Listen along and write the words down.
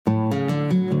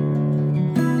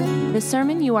The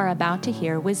sermon you are about to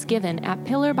hear was given at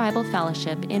Pillar Bible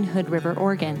Fellowship in Hood River,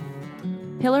 Oregon.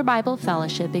 Pillar Bible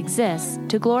Fellowship exists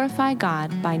to glorify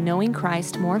God by knowing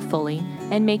Christ more fully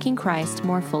and making Christ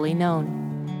more fully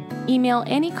known. Email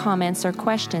any comments or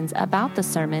questions about the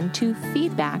sermon to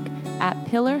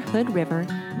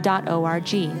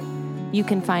feedback@pillarhoodriver.org. You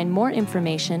can find more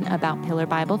information about Pillar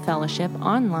Bible Fellowship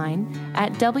online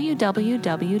at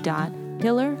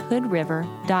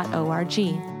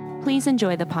www.pillarhoodriver.org. Please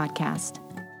enjoy the podcast.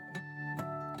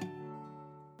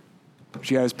 Would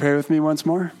you guys pray with me once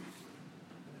more?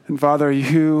 And Father,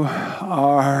 you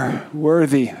are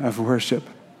worthy of worship.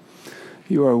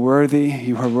 You are worthy,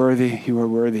 you are worthy, you are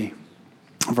worthy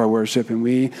of our worship, and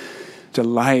we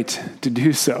delight to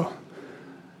do so.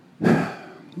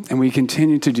 And we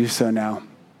continue to do so now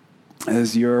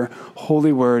as your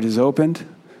holy word is opened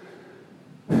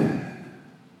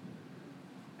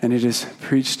and it is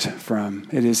preached from.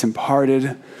 It is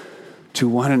imparted to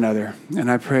one another.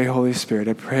 And I pray, Holy Spirit,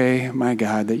 I pray, my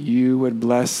God, that you would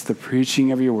bless the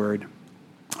preaching of your word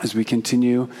as we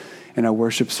continue in our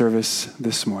worship service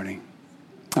this morning.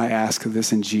 I ask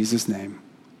this in Jesus' name.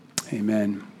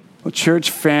 Amen. Well, church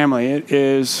family, it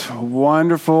is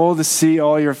wonderful to see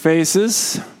all your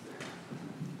faces.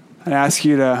 I ask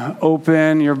you to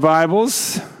open your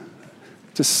Bibles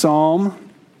to Psalm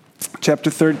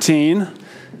chapter 13.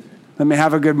 Let me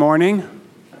have a good morning.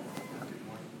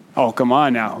 Oh, come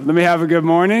on now. Let me have a good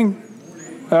morning.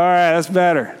 All right, that's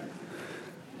better.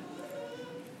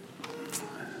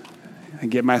 I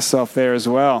get myself there as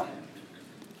well.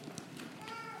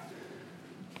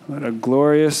 What a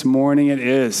glorious morning it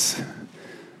is.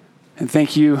 And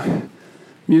thank you,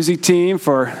 music team,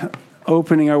 for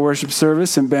opening our worship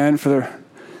service, and Ben for their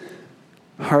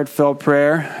heartfelt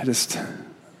prayer.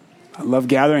 I love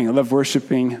gathering. I love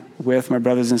worshiping with my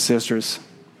brothers and sisters.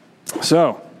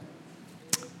 So,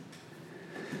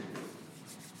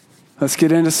 let's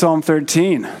get into Psalm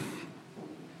 13.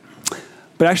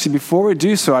 But actually, before we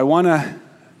do so, I want to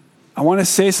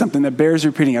say something that bears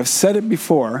repeating. I've said it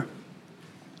before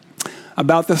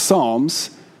about the Psalms,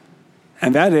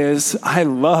 and that is, I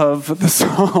love the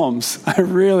Psalms. I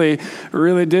really,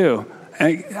 really do.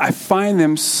 And I find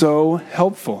them so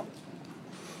helpful.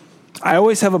 I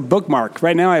always have a bookmark.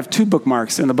 Right now I have 2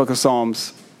 bookmarks in the book of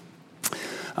Psalms.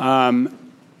 And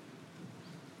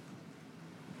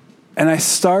I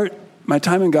start my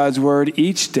time in God's Word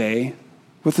each day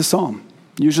with a psalm,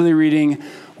 usually reading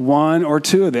 1 or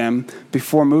 2 of them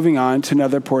before moving on to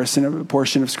another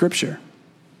portion of Scripture.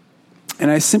 And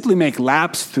I simply make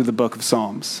laps through the book of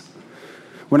Psalms.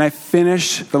 When I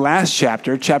finish the last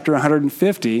chapter, chapter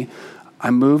 150,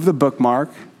 I move the bookmark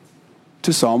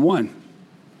to Psalm 1.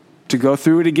 To go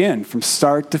through it again from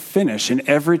start to finish. And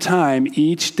every time,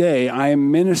 each day, I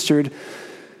am ministered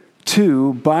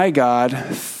to by God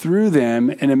through them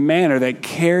in a manner that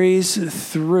carries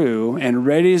through and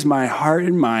readies my heart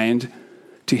and mind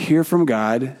to hear from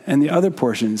God and the other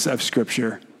portions of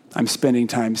Scripture I'm spending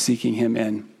time seeking Him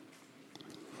in.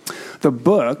 The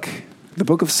book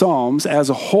of Psalms as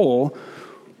a whole,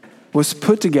 was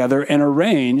put together and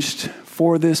arranged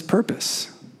for this purpose.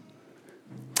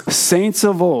 Saints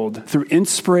of old, through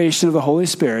inspiration of the Holy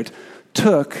Spirit,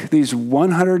 took these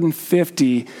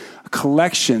 150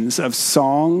 collections of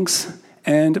songs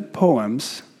and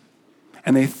poems,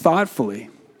 and they thoughtfully,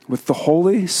 with the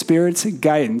Holy Spirit's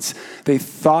guidance, they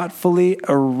thoughtfully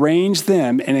arranged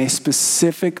them in a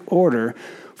specific order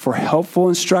for helpful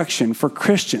instruction for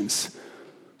Christians,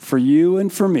 for you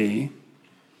and for me,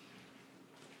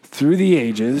 through the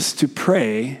ages to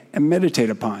pray and meditate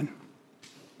upon.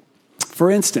 For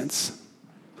instance,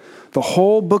 the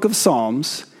whole book of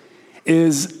Psalms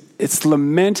it's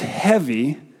lament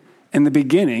heavy in the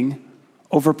beginning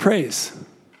over praise.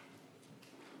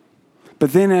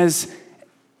 But then as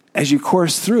you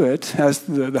course through it, as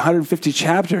the 150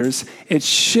 chapters, it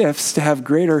shifts to have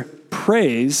greater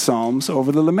praise psalms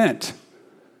over the lament.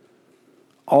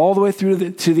 All the way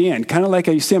through to the end. Kind of like,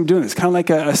 you see I'm doing this, kind of like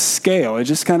a scale. It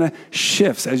just kind of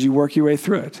shifts as you work your way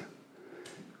through it.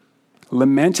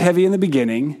 Lament heavy in the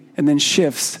beginning, and then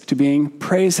shifts to being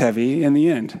praise heavy in the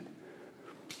end.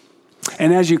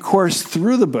 And as you course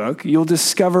through the book, you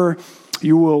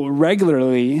will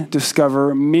regularly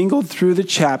discover, mingled through the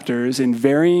chapters in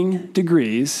varying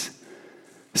degrees,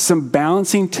 some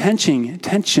balancing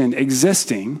tension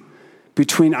existing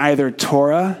between either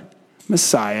Torah,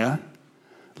 Messiah,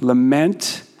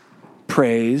 lament,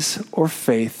 praise, or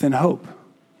faith and hope.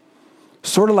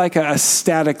 Sort of like a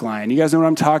static line. You guys know what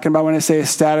I'm talking about when I say a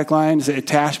static line? Is it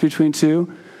attached between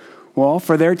two? Well,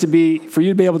 for you to be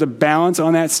able to balance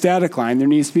on that static line, there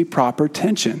needs to be proper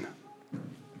tension.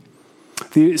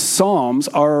 The Psalms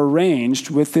are arranged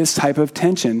with this type of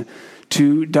tension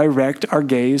to direct our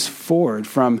gaze forward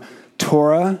from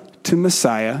Torah to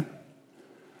Messiah,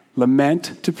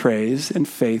 lament to praise, and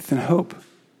faith and hope.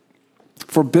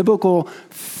 For biblical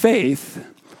faith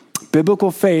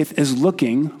is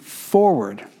looking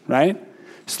forward, right?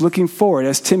 It's looking forward,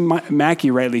 as Tim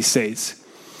Mackey rightly states.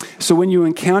 So when you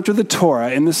encounter the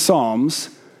Torah in the Psalms,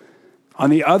 on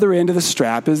the other end of the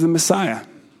strap is the Messiah.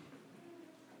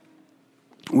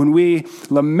 When we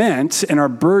lament and are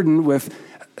burdened with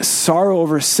sorrow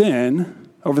over sin,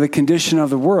 over the condition of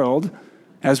the world,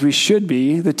 as we should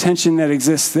be, the tension that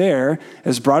exists there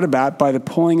is brought about by the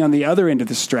pulling on the other end of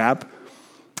the strap,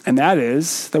 and that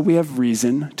is that we have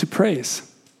reason to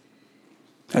praise.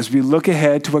 As we look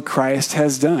ahead to what Christ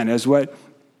has done, to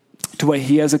what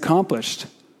he has accomplished,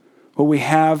 what we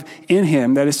have in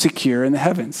him that is secure in the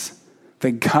heavens,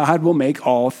 that God will make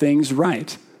all things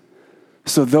right.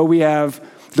 So though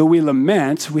we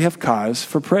lament, we have cause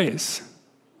for praise.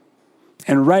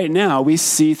 And right now, we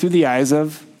see through the eyes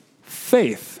of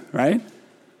faith, right?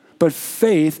 But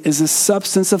faith is the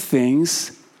substance of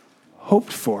things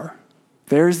hoped for.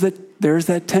 There's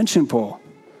that tension pull.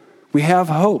 We have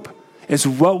hope. It's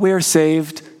what we are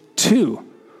saved to.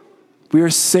 We are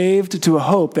saved to a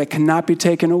hope that cannot be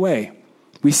taken away.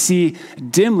 We see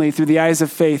dimly through the eyes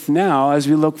of faith now as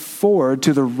we look forward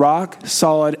to the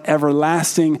rock-solid,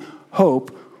 everlasting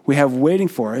hope we have waiting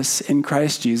for us in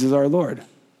Christ Jesus our Lord.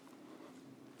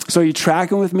 So are you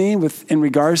tracking with me in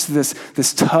regards to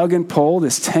this tug and pull,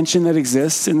 this tension that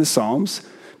exists in the Psalms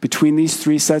between these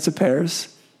three sets of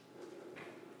pairs?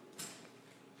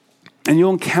 And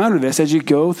you'll encounter this as you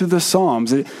go through the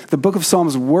Psalms. The book of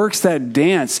Psalms works that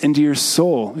dance into your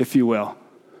soul, if you will.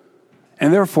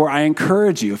 And therefore, I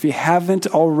encourage you, if you haven't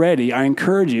already, I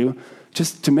encourage you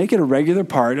just to make it a regular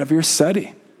part of your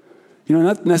study.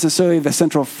 Not necessarily the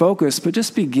central focus, but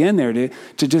just begin there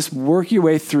to just work your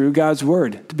way through God's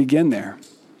word, to begin there.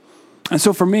 And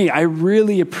so for me, I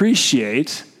really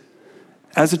appreciate,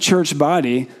 as a church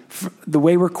body, the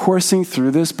way we're coursing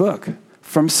through this book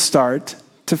from start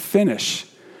to finish,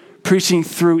 preaching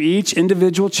through each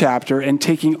individual chapter and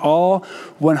taking all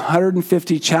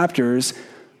 150 chapters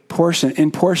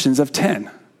in portions of 10,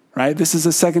 right? This is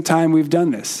the second time we've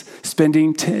done this,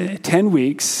 spending 10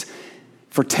 weeks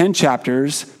for 10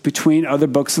 chapters between other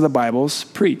books of the Bibles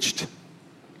preached.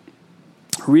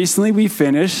 Recently we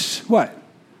finished what?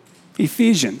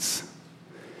 Ephesians.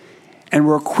 And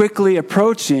we're quickly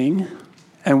approaching,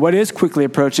 and what is quickly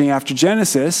approaching after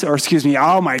Genesis,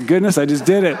 oh my goodness, I just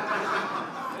did it.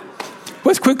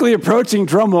 What's quickly approaching,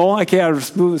 drum roll, I can't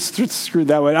screw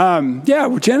that way.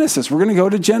 We're Genesis. We're going to go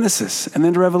to Genesis and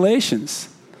then to Revelations.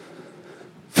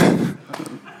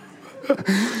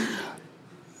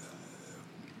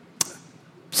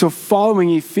 So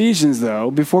following Ephesians, though,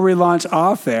 before we launch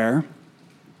off there,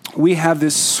 we have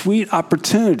this sweet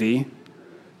opportunity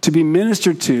to be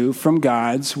ministered to from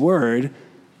God's word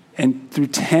and through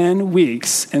 10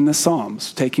 weeks in the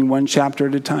Psalms, taking one chapter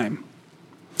at a time.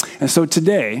 And so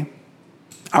today,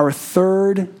 our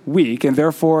third week, and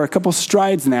therefore a couple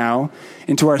strides now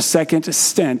into our second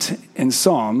stint in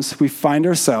Psalms, we find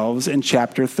ourselves in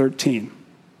chapter 13.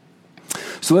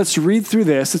 So let's read through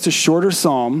this. It's a shorter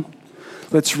psalm.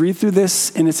 Let's read through this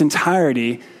in its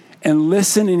entirety and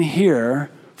listen and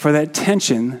hear for that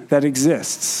tension that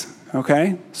exists.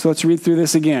 Okay? So let's read through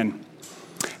this again.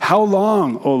 How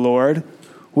long, O Lord,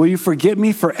 will you forget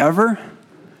me forever?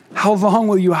 How long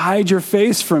will you hide your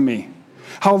face from me?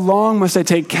 How long must I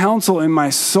take counsel in my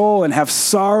soul and have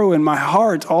sorrow in my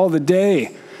heart all the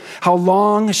day? How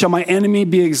long shall my enemy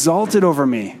be exalted over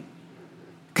me?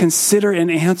 Consider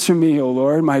and answer me, O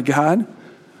Lord, my God.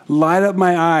 Light up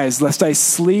my eyes, lest I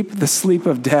sleep the sleep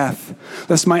of death.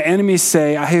 Lest my enemies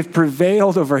say, I have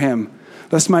prevailed over him.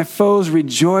 Lest my foes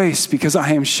rejoice because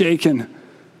I am shaken.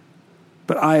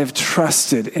 But I have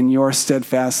trusted in your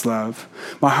steadfast love.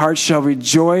 My heart shall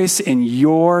rejoice in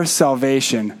your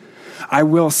salvation. I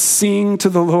will sing to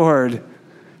the Lord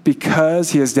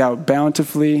because he has dealt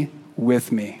bountifully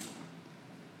with me.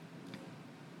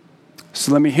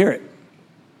 So let me hear it.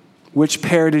 Which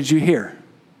pair did you hear?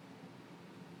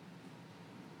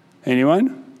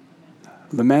 Anyone?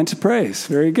 Lament, praise.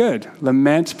 Very good.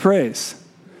 Lament, praise.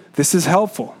 This is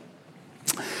helpful.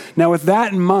 Now, with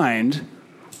that in mind,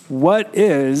 what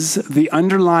is the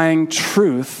underlying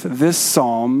truth this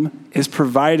psalm is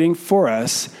providing for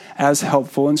us as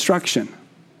helpful instruction?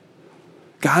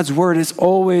 God's word is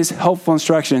always helpful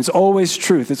instruction. It's always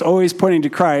truth. It's always pointing to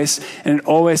Christ, and it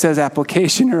always has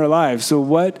application in our lives. So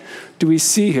what do we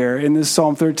see here in this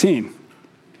Psalm 13?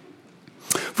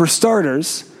 For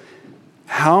starters,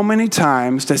 how many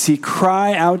times does he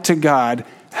cry out to God,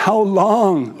 "How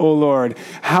long, O Lord?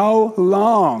 How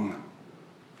long?"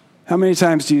 How many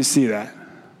times do you see that?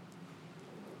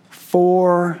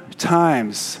 4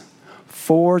 times.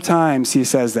 4 times he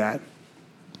says that.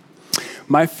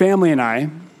 My family and I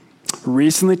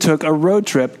recently took a road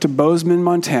trip to Bozeman,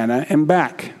 Montana, and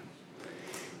back.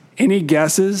 Any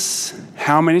guesses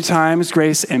how many times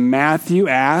Grace and Matthew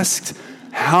asked,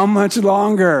 "How much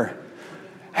longer?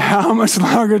 How much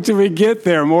longer till we get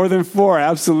there?" More than 4,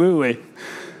 absolutely.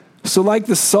 So like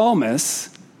the psalmists,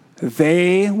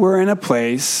 they were in a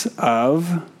place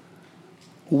of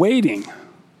waiting.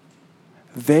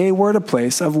 They were at a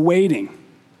place of waiting.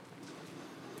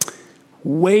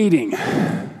 Waiting.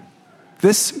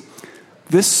 This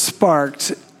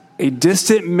sparked a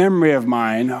distant memory of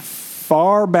mine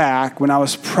far back when I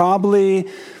was probably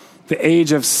the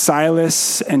age of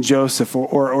Silas and Joseph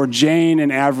or Jane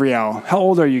and Avriel. How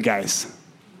old are you guys?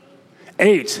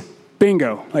 8.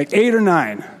 Bingo. Like 8 or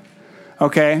 9.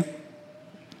 Okay?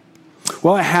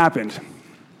 Well, it happened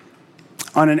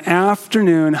on an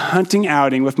afternoon hunting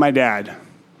outing with my dad.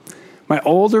 My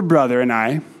older brother and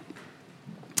I,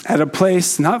 at a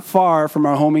place not far from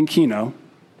our home in Keno,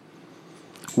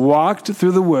 walked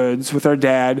through the woods with our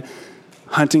dad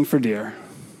hunting for deer.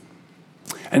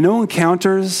 And no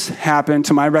encounters happened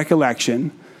to my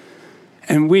recollection.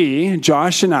 And we,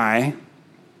 Josh and I,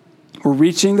 were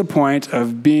reaching the point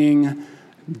of being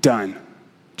done.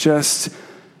 Just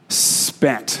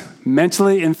spent.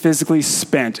 Mentally and physically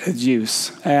spent as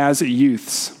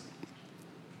youths.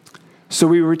 So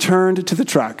we returned to the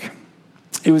truck.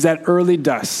 It was at early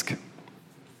dusk,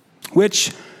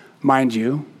 which, mind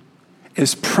you,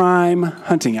 is prime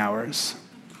hunting hours.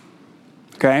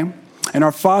 Okay? And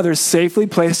our father safely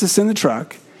placed us in the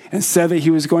truck and said that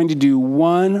he was going to do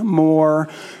one more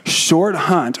short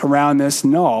hunt around this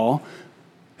knoll,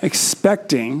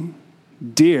 expecting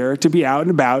deer to be out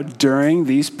and about during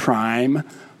these prime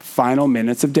final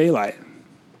minutes of daylight.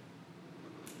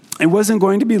 It wasn't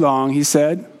going to be long, he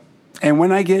said. And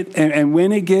when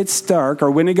it gets dark,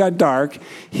 or when it got dark,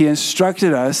 he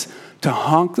instructed us to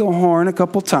honk the horn a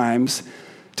couple times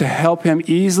to help him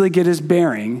easily get his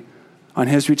bearing on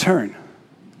his return.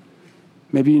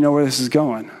 Maybe you know where this is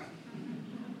going.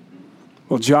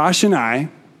 Well, Josh and I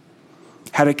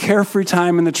had a carefree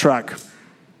time in the truck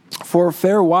for a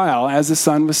fair while as the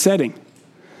sun was setting.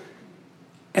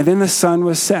 And then the sun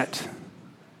was set,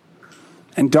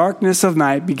 and darkness of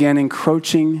night began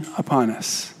encroaching upon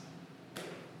us.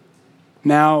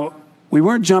 Now, we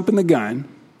weren't jumping the gun,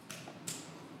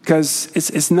 because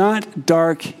it's not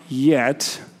dark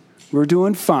yet. We're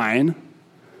doing fine.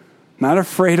 Not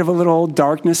afraid of a little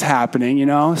darkness happening,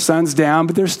 Sun's down,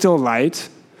 but there's still light.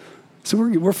 So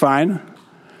we're fine.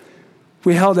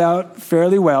 We held out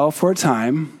fairly well for a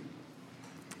time.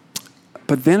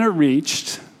 But then it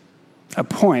reached a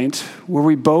point where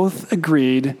we both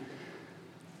agreed,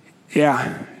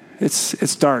 yeah,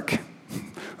 it's dark.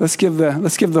 Let's give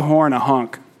the horn a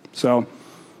honk. So,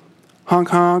 honk,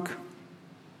 honk.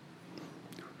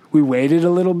 We waited a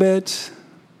little bit,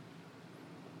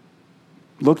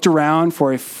 looked around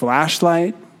for a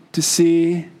flashlight to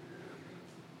see.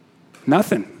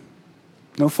 Nothing.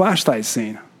 No flashlight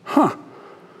seen.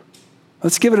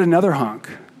 Let's give it another honk.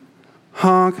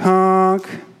 Honk, honk.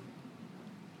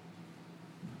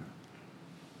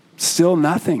 Still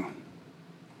nothing.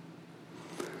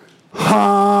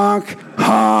 Honk,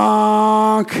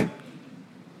 honk.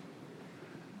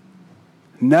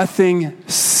 Nothing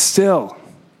still.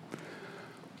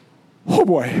 Oh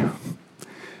boy,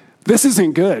 this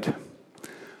isn't good.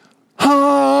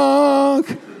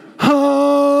 Honk,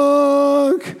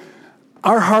 honk.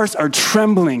 Our hearts are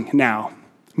trembling now.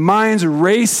 Minds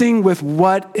racing with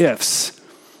what ifs.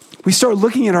 We start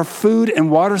looking at our food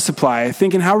and water supply,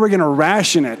 thinking how we're going to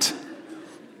ration it.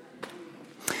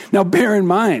 Now, bear in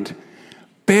mind,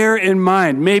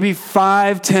 maybe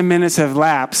 5-10 minutes have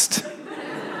lapsed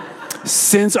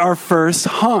since our first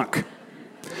honk.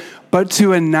 But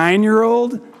to a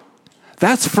 9-year-old,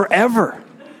 that's forever.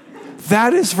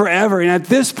 That is forever. And at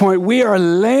this point, we are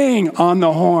laying on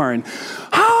the horn.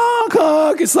 Honk,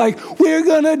 honk. It's like, we're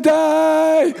going to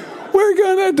die. We're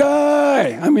going to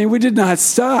die. I mean, we did not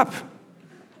stop.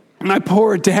 My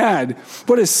poor dad,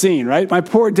 what a scene, right? My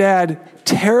poor dad,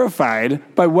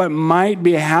 terrified by what might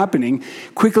be happening,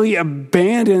 quickly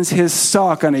abandons his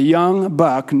stalk on a young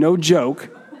buck, no joke,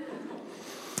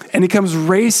 and he comes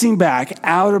racing back,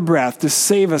 out of breath, to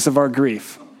save us of our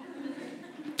grief.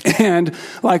 And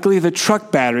likely the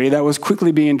truck battery that was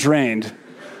quickly being drained.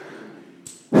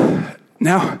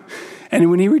 Now, and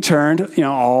when he returned,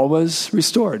 all was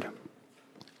restored.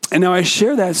 And now I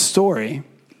share that story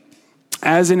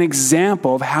as an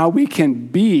example of how we can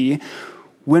be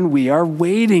when we are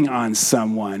waiting on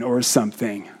someone or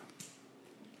something.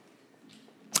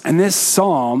 And this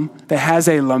psalm that has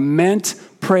a lament,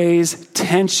 praise,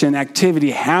 tension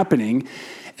activity happening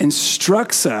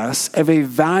instructs us of a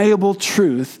valuable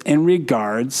truth in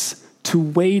regards to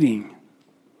waiting.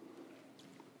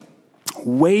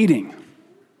 Waiting.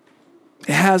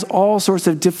 It has all sorts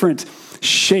of different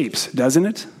shapes, doesn't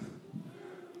it?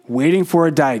 Waiting for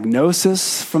a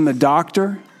diagnosis from the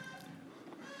doctor.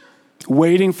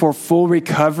 Waiting for full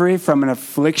recovery from an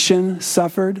affliction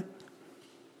suffered.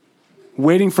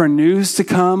 Waiting for news to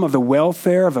come of the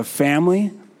welfare of a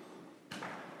family.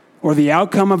 Or the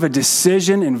outcome of a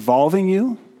decision involving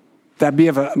you. That be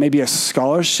of maybe a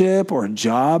scholarship or a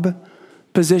job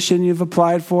position you've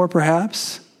applied for,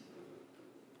 perhaps.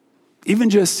 Even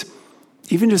just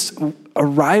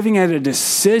arriving at a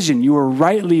decision, you are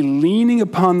rightly leaning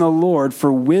upon the Lord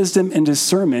for wisdom and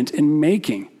discernment in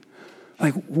making.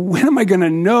 Like, when am I going to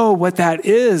know what that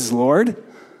is, Lord?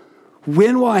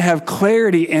 When will I have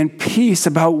clarity and peace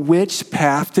about which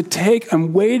path to take?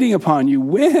 I'm waiting upon you.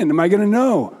 When am I going to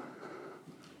know?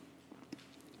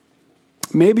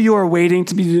 Maybe you are waiting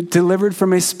to be delivered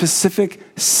from a specific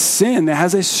sin that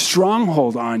has a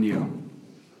stronghold on you.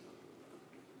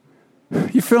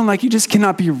 You're feeling like you just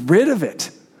cannot be rid of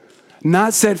it,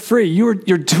 not set free. You're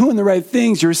doing the right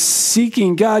things. You're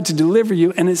seeking God to deliver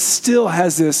you, and it still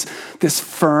has this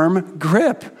firm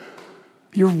grip.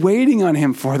 You're waiting on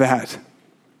him for that.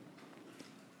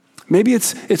 Maybe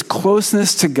it's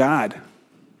closeness to God.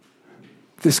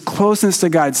 This closeness to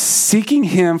God, seeking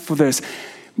him for this,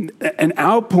 an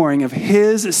outpouring of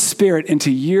his Spirit into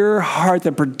your heart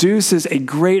that produces a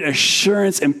great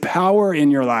assurance and power in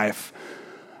your life.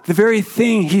 The very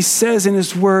thing he says in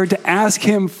his word to ask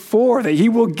him for, that he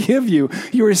will give you.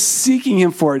 You are seeking him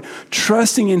for it,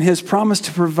 trusting in his promise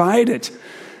to provide it.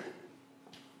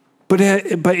 But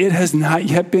it has not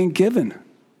yet been given.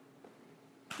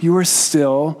 You are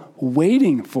still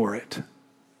waiting for it.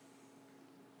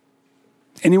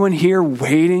 Anyone here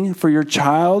waiting for your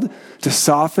child to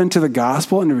soften to the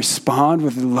gospel and to respond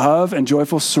with love and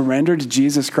joyful surrender to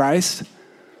Jesus Christ?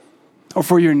 Or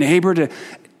for your neighbor to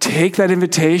take that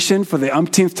invitation for the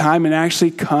umpteenth time and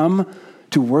actually come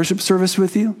to worship service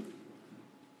with you?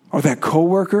 Or that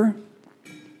coworker?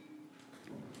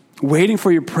 Waiting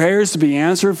for your prayers to be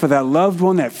answered for that loved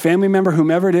one, that family member,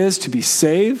 whomever it is, to be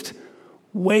saved?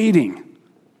 Waiting.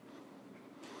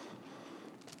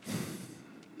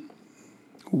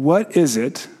 What is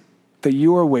it that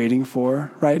you are waiting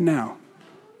for right now?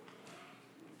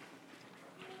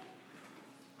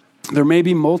 There may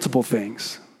be multiple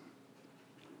things.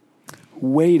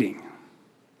 Waiting.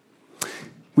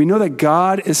 We know that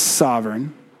God is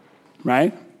sovereign,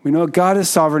 right? We know that God is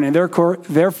sovereign and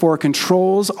therefore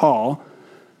controls all.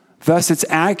 Thus, it's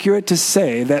accurate to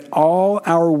say that all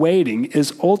our waiting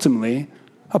is ultimately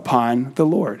upon the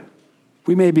Lord.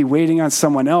 We may be waiting on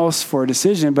someone else for a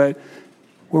decision, but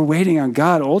we're waiting on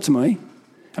God ultimately.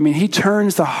 I mean, he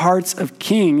turns the hearts of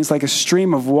kings like a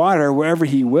stream of water wherever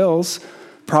he wills.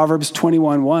 Proverbs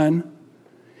 21:1.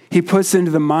 He puts into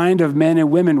the mind of men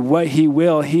and women what he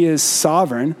will. He is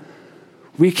sovereign.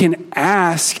 We can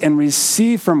ask and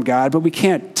receive from God, but we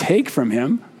can't take from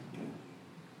him.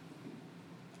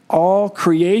 All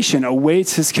creation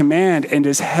awaits his command and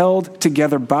is held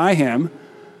together by him.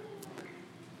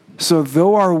 So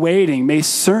though our waiting may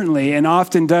certainly and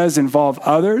often does involve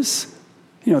others,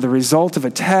 the result of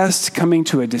a test, coming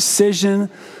to a decision,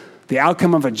 the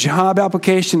outcome of a job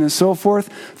application, and so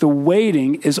forth, the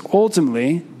waiting is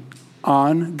ultimately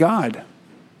on God.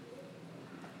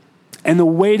 And the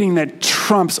waiting that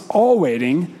trumps all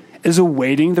waiting is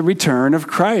awaiting the return of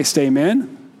Christ.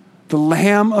 Amen? The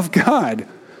Lamb of God.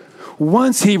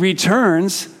 Once he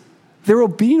returns, there will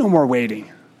be no more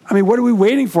waiting. I mean, what are we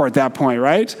waiting for at that point,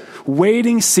 right?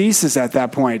 Waiting ceases at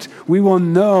that point. We will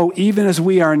know even as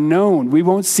we are known. We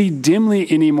won't see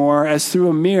dimly anymore as through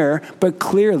a mirror, but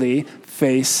clearly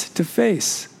face to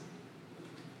face.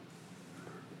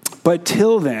 But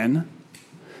till then,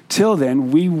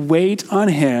 we wait on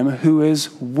him who is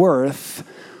worth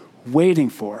waiting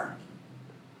for.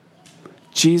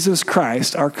 Jesus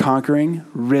Christ, our conquering,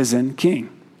 risen King.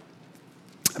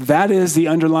 That is the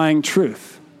underlying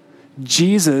truth.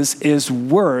 Jesus is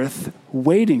worth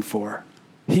waiting for.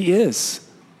 He is.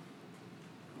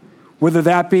 Whether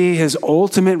that be his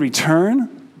ultimate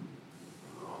return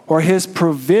or his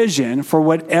provision for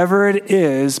whatever it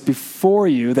is before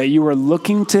you that you are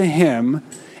looking to him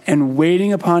and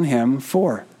waiting upon him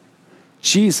for.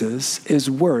 Jesus is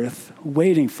worth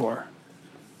waiting for.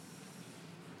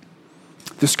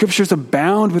 The scriptures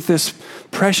abound with this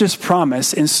precious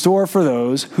promise in store for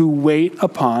those who wait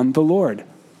upon the Lord.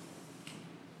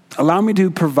 Allow me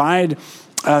to provide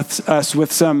us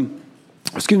with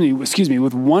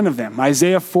with one of them.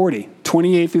 Isaiah 40,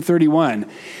 28 through 31.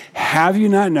 Have you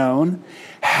not known?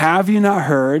 Have you not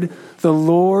heard? The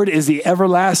Lord is the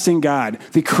everlasting God,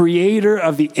 the creator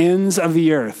of the ends of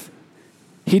the earth.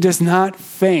 He does not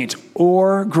faint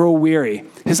or grow weary.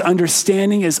 His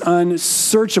understanding is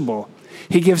unsearchable.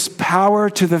 He gives power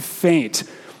to the faint.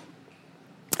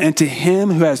 And to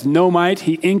him who has no might,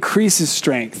 he increases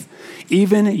strength.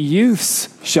 Even youths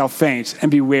shall faint and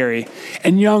be weary,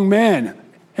 and young men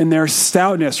in their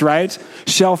stoutness, right,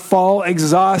 shall fall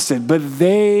exhausted. But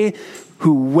they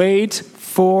who wait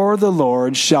for the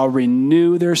Lord shall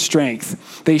renew their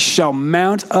strength. They shall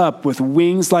mount up with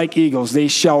wings like eagles. They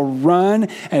shall run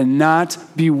and not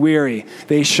be weary.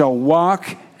 They shall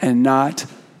walk and not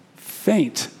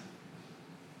faint.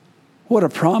 What a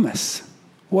promise.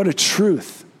 What a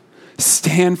truth.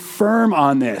 Stand firm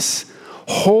on this.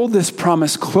 Hold this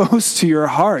promise close to your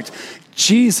heart.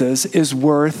 Jesus is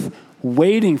worth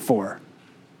waiting for.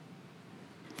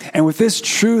 And with this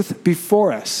truth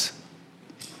before us,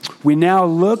 we now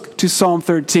look to Psalm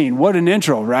 13. What an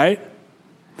intro, right?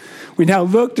 We now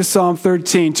look to Psalm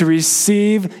 13 to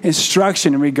receive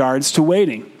instruction in regards to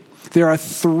waiting. There are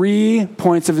 3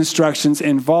 points of instructions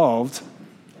involved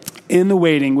in the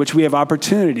waiting, which we have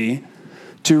opportunity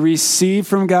to receive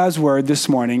from God's word this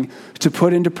morning to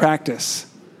put into practice.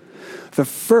 The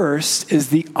first is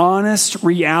the honest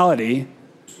reality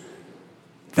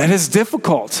that is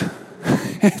difficult.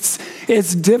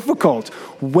 It's difficult.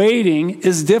 Waiting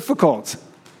is difficult.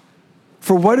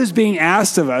 For what is being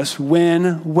asked of us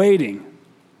when waiting?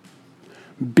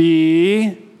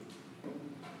 Be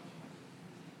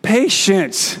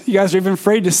patient. You guys are even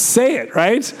afraid to say it,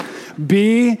 right?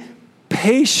 Be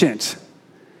patient.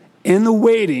 In the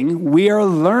waiting, we are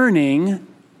learning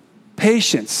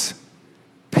patience.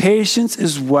 Patience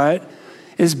is what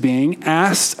is being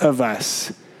asked of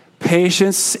us.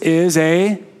 Patience is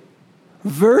a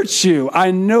virtue. I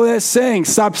know that saying.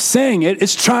 Stop saying it.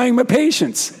 It's trying my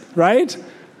patience, right?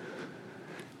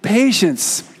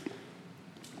 Patience.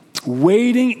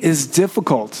 Waiting is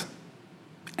difficult.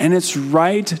 And it's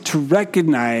right to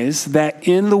recognize that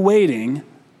in the waiting,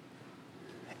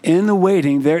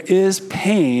 there is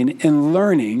pain in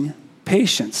learning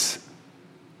patience.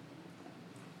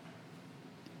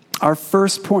 Our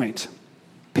first point,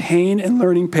 pain in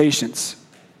learning patience.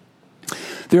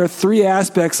 There are 3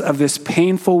 aspects of this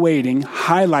painful waiting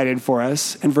highlighted for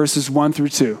us in verses 1 through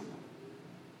 2.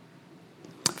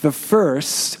 The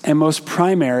first and most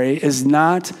primary is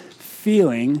not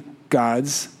feeling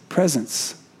God's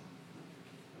presence.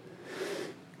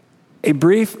 A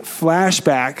brief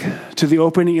flashback to the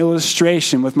opening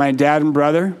illustration with my dad and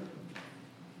brother.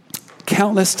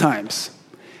 Countless times,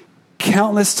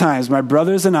 my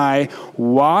brothers and I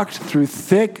walked through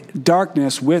thick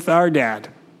darkness with our dad,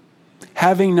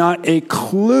 having not a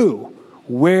clue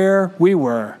where we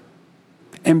were,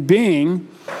 and being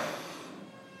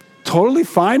totally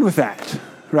fine with that,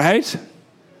 right?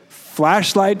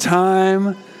 Flashlight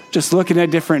time, just looking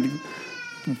at different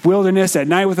wilderness at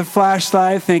night with a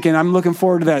flashlight, thinking I'm looking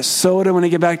forward to that soda when I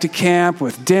get back to camp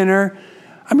with dinner.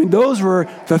 I mean, those were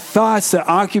the thoughts that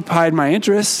occupied my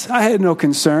interests. I had no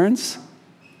concerns.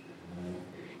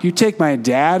 You take my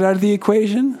dad out of the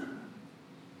equation,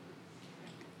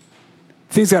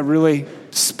 things got really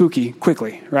spooky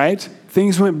quickly, right?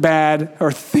 Things went bad,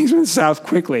 or things went south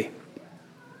quickly.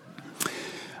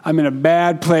 I'm in a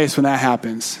bad place when that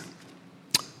happens.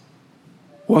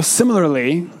 Well,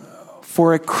 similarly,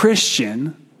 for a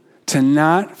Christian to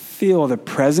not feel the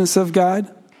presence of God,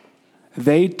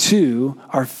 they too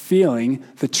are feeling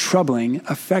the troubling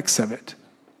effects of it.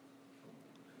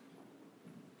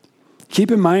 Keep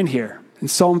in mind here, in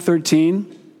Psalm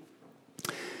 13,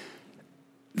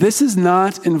 this is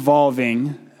not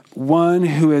involving one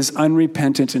who is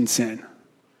unrepentant in sin,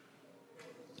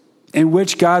 in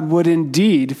which God would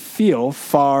indeed feel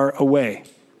far away.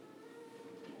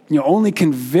 Only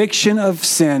conviction of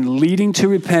sin leading to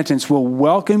repentance will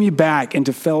welcome you back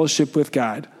into fellowship with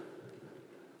God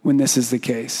when this is the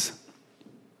case.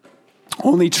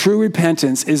 Only true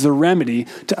repentance is the remedy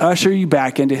to usher you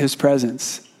back into his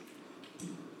presence.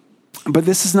 But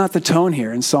this is not the tone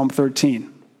here in Psalm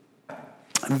 13.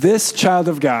 This child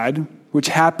of God, which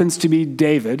happens to be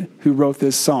David, who wrote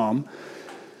this psalm,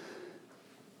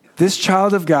 this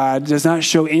child of God does not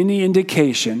show any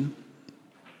indication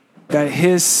that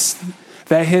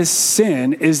his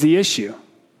sin is the issue.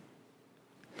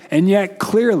 And yet,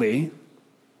 clearly,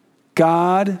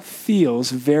 God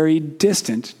feels very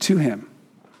distant to him.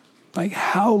 Like,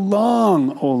 how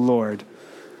long, O Lord,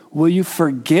 will you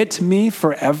forget me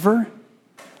forever?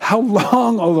 How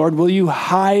long, O Lord, will you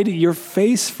hide your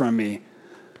face from me?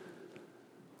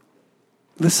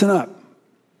 Listen up.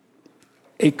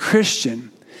 A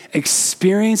Christian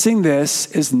experiencing this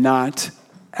is not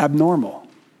abnormal.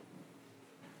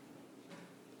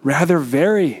 Rather,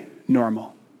 very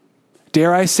normal.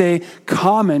 Dare I say,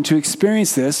 common to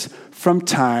experience this from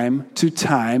time to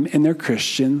time in their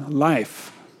Christian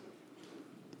life.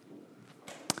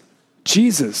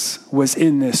 Jesus was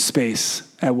in this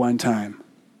space at one time.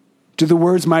 Do the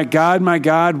words, my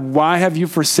God, why have you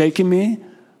forsaken me,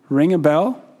 ring a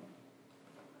bell?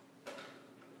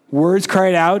 Words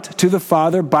cried out to the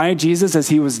Father by Jesus as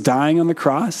he was dying on the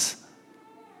cross.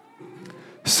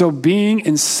 So being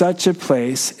in such a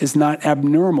place is not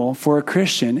abnormal for a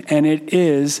Christian, and it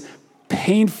is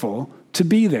painful to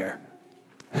be there.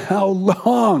 How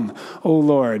long, O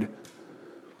Lord?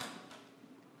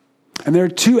 And there are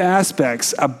two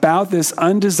aspects about this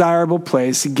undesirable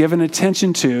place given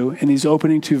attention to in these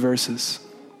opening two verses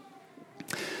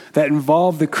that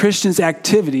involve the Christian's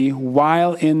activity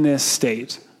while in this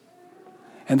state.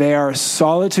 And they are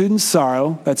solitude and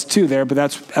sorrow. That's two there, but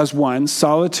that's as one.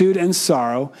 Solitude and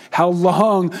sorrow. How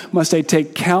long must I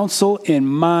take counsel in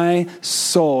my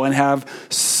soul and have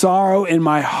sorrow in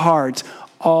my heart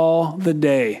all the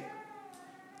day?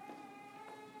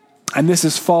 And this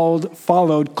is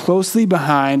followed closely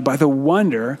behind by the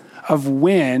wonder of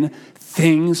when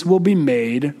things will be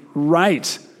made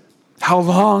right. How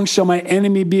long shall my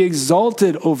enemy be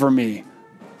exalted over me?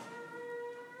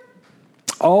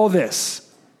 All this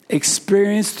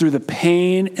experienced through the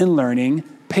pain and learning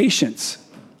patience.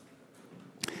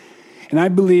 And I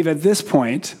believe at this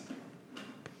point,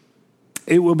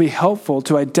 it will be helpful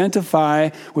to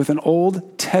identify with an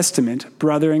Old Testament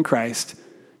brother in Christ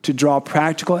to draw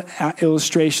practical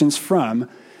illustrations from,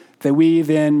 that we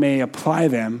then may apply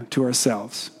them to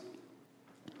ourselves.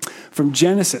 From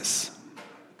Genesis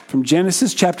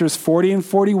chapters 40 and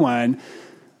 41,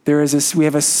 we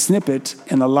have a snippet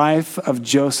in the life of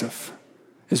Joseph,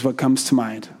 is what comes to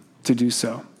mind to do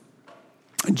so.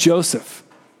 Joseph,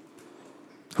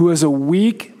 who was a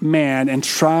weak man and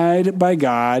tried by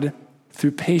God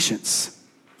through patience.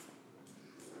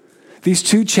 These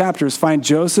two chapters find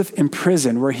Joseph in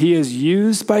prison where he is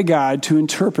used by God to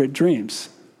interpret dreams.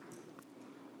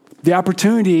 The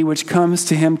opportunity which comes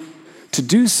to him to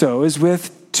do so is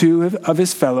with two of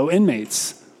his fellow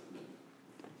inmates.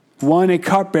 One a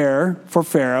cupbearer for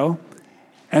Pharaoh,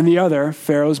 and the other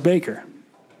Pharaoh's baker.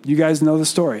 You guys know the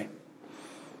story.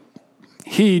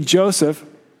 He, Joseph,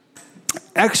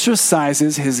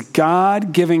 exercises his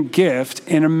God-given gift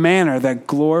in a manner that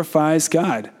glorifies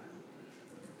God.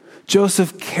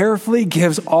 Joseph carefully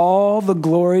gives all the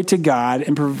glory to God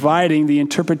in providing the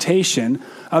interpretation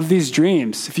of these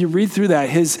dreams. If you read through that,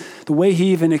 the way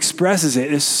he even expresses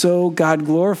it is so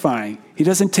God-glorifying. He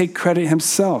doesn't take credit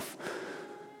himself.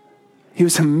 He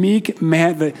was a meek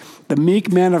man, the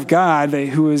meek man of God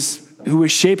who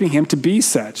was shaping him to be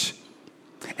such.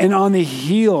 And on the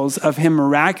heels of him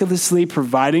miraculously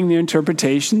providing the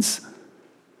interpretations,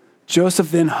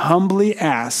 Joseph then humbly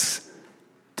asks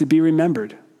to be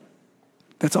remembered.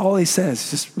 That's all he says,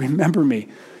 just remember me.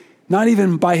 Not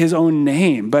even by his own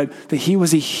name, but that he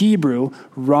was a Hebrew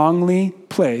wrongly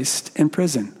placed in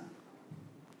prison.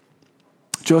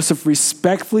 Joseph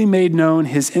respectfully made known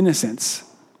his innocence.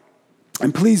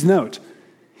 And please note,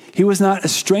 he was not a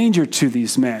stranger to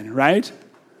these men, right?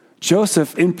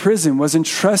 Joseph in prison was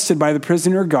entrusted by the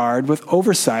prisoner guard with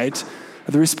oversight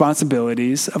of the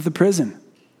responsibilities of the prison.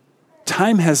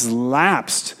 Time has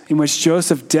lapsed in which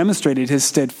Joseph demonstrated his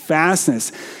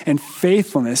steadfastness and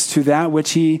faithfulness to that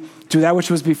which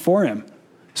was before him.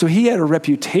 So he had a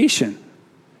reputation,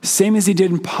 same as he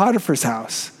did in Potiphar's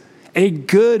house, a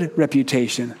good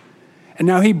reputation. And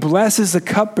now he blesses the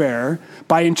cupbearer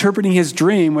by interpreting his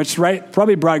dream, which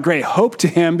probably brought great hope to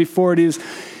him before it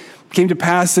came to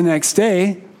pass the next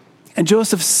day. And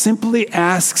Joseph simply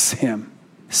asks him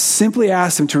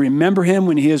to remember him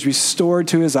when he is restored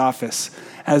to his office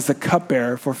as the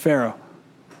cupbearer for Pharaoh.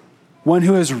 One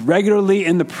who is regularly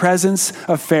in the presence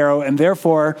of Pharaoh and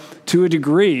therefore, to a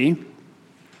degree,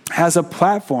 has a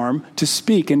platform to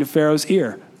speak into Pharaoh's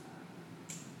ear.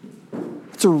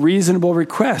 It's a reasonable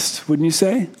request, wouldn't you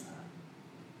say?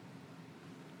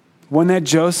 One that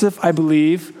Joseph, I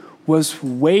believe, was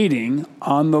waiting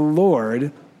on the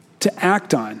Lord to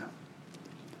act on.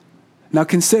 Now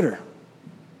consider.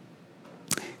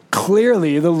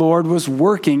 Clearly, the Lord was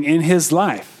working in his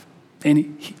life,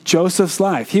 in Joseph's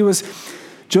life.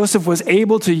 Joseph was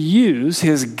able to use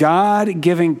his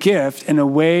God-given gift in a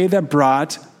way that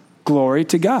brought glory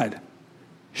to God.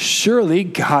 Surely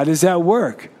God is at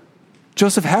work.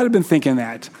 Joseph had been thinking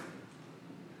that.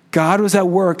 God was at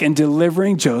work in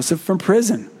delivering Joseph from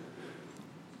prison.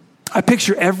 I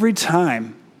picture every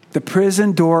time the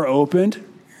prison door opened,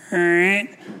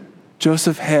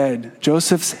 Joseph's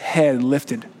head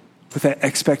lifted with that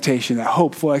expectation, that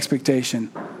hopeful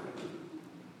expectation.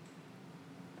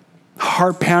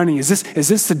 Heart pounding. Is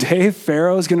this the day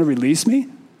Pharaoh is going to release me?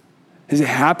 Is it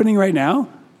happening right now?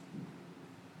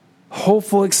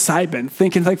 Hopeful excitement,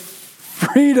 thinking like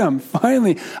freedom.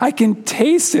 Finally, I can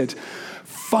taste it.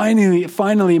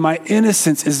 Finally, my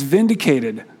innocence is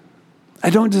vindicated.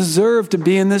 I don't deserve to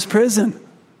be in this prison.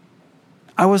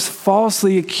 I was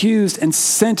falsely accused and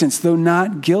sentenced, though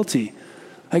not guilty.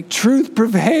 Like truth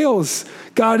prevails.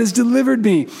 God has delivered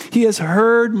me. He has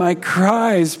heard my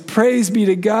cries. Praise be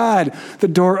to God. The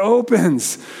door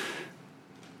opens.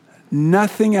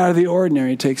 Nothing out of the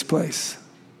ordinary takes place.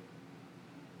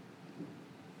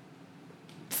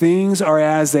 Things are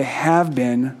as they have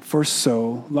been for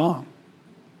so long.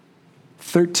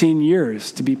 13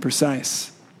 years to be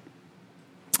precise.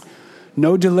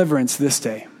 No deliverance this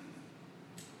day.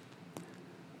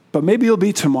 But maybe it'll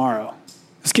be tomorrow.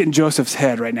 Let's get in Joseph's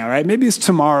head right now, right? Maybe it's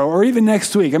tomorrow or even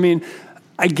next week. I mean,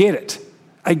 I get it.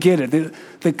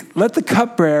 Let the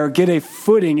cupbearer get a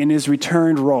footing in his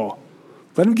returned role.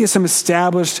 Let him get some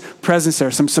established presence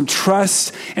there, some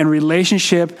trust and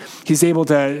relationship he's able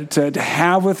to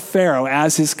have with Pharaoh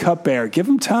as his cupbearer. Give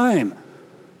him time.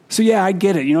 So yeah, I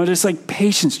get it. Just like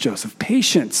patience, Joseph,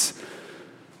 patience.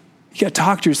 You got to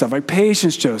talk to yourself like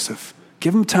patience, Joseph.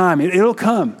 Give him time. It'll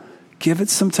come. Give it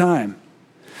some time.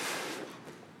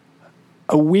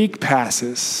 A week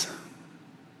passes,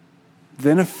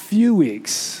 then a few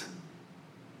weeks,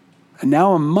 and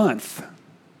now a month.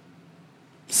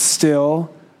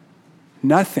 Still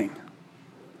nothing.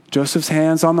 Joseph's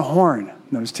hand's on the horn.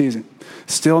 No, I was teasing.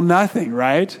 Still nothing,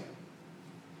 right?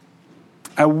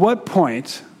 At what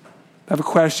point, I have a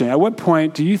question. At what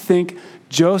point do you think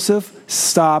Joseph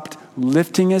stopped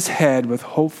lifting his head with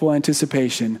hopeful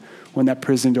anticipation when that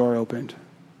prison door opened?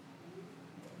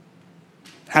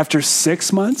 After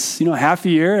 6 months, half a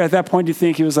year, at that point, do you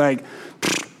think he was like,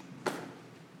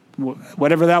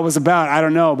 whatever that was about, I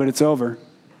don't know, but it's over.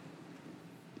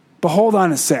 But hold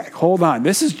on a sec. Hold on.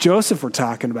 This is Joseph we're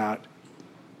talking about.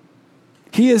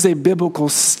 He is a biblical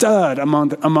stud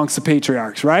amongst the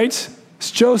patriarchs, right?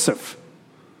 It's Joseph.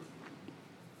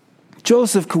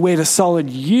 Joseph could wait a solid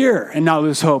year and not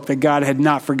lose hope that God had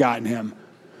not forgotten him,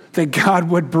 that God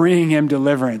would bring him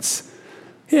deliverance.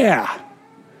 Yeah.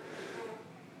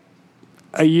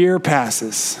 A year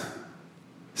passes.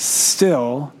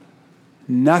 Still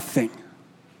nothing.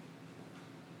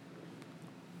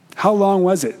 How long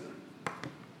was it?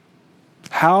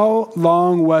 How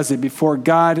long was it before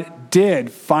God did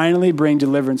finally bring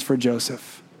deliverance for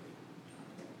Joseph?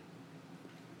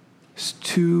 It's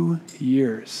 2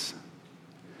 years.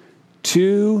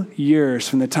 2 years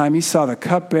from the time he saw the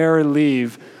cupbearer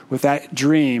leave with that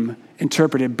dream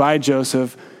interpreted by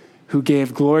Joseph, who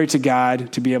gave glory to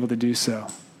God to be able to do so.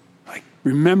 Like,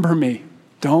 remember me.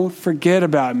 Don't forget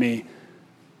about me.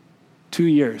 2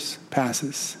 years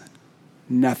passes.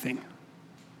 Nothing.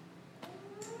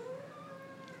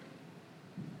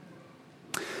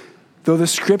 Though the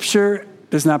scripture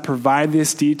does not provide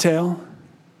this detail,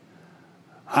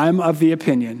 I'm of the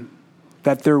opinion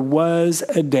that there was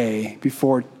a day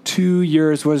before 2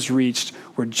 years was reached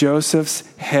where Joseph's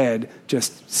head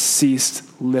just ceased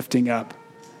lifting up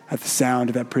at the sound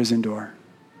of that prison door.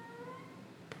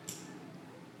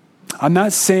 I'm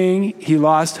not saying he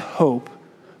lost hope,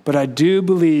 but I do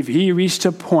believe he reached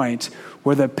a point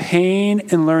where the pain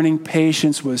in learning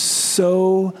patience was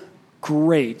so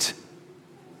great,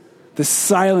 the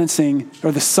silence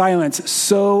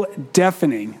so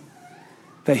deafening,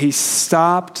 that he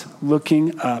stopped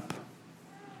looking up.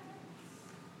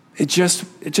 It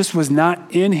just was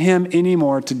not in him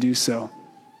anymore to do so.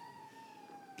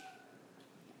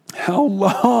 How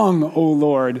long, O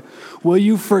Lord, will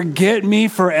you forget me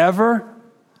forever?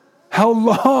 How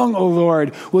long, O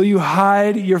Lord, will you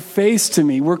hide your face to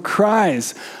me? Were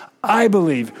cries, I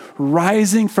believe,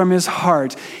 rising from his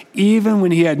heart, even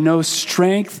when he had no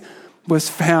strength was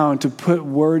found to put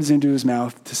words into his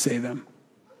mouth to say them.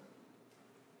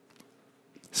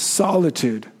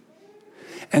 Solitude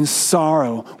and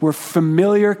sorrow were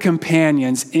familiar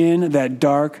companions in that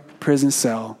dark prison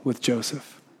cell with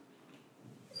Joseph.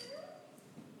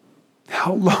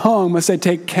 How long must I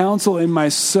take counsel in my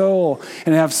soul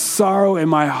and have sorrow in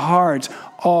my heart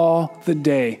all the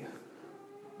day?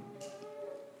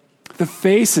 the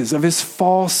faces of his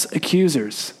false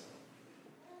accusers,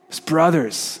 his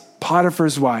brothers,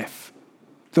 Potiphar's wife,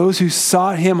 those who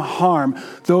sought him harm,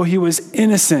 though he was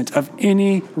innocent of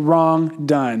any wrong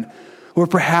done, were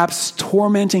perhaps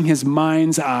tormenting his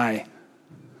mind's eye,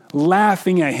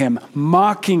 laughing at him,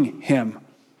 mocking him.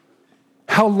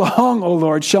 How long, O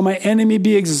Lord, shall my enemy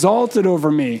be exalted over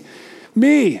me?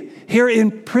 Me, here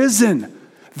in prison.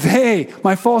 They,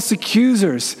 my false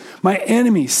accusers, my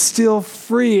enemies, still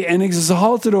free and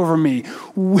exalted over me.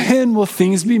 When will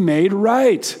things be made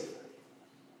right?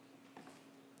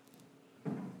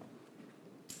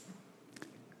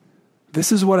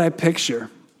 This is what I picture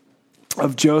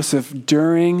of Joseph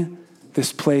during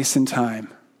this place and time.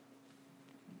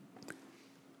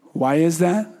 Why is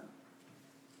that?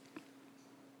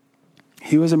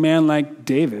 He was a man like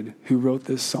David who wrote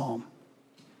this psalm.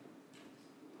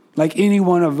 Like any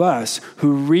one of us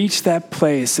who reached that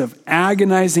place of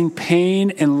agonizing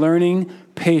pain and learning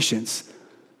patience.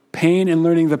 Pain and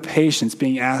learning the patience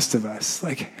being asked of us.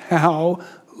 Like, how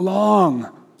long?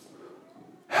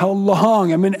 How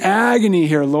long? I'm in agony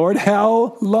here, Lord.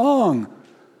 How long?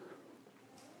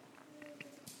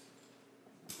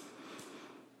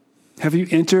 Have you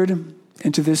entered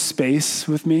into this space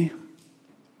with me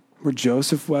where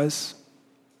Joseph was?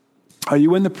 Are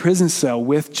you in the prison cell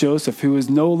with Joseph, who is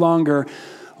no longer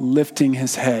lifting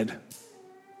his head?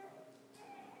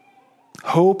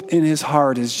 Hope in his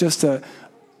heart is just a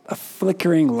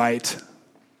flickering light.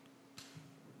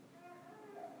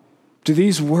 Do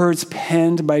these words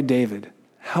penned by David,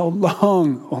 how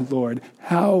long, O Lord,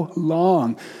 how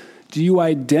long, do you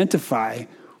identify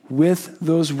with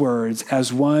those words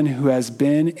as one who has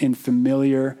been in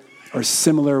familiar or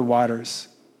similar waters,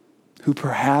 who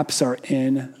perhaps are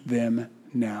in them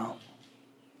now?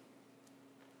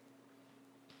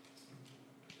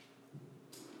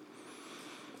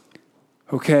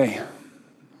 Okay,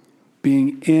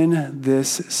 being in this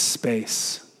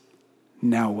space,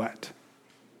 now what?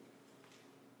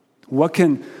 What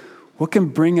can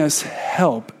bring us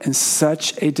help in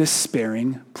such a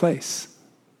despairing place?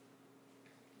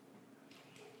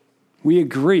 We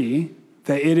agree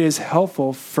that it is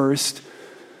helpful first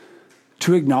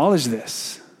to acknowledge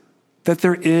this, that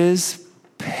there is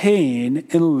pain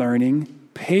in learning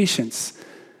patience.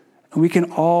 And we can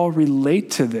all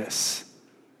relate to this.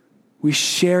 We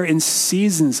share in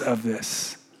seasons of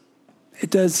this.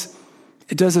 It does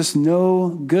us no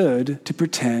good to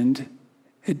pretend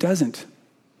it doesn't.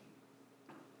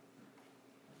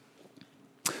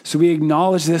 So we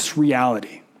acknowledge this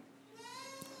reality.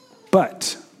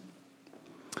 But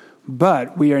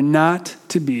we are not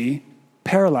to be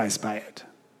paralyzed by it.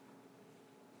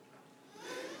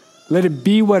 Let it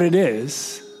be what it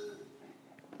is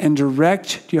and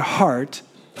direct your heart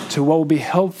to what will be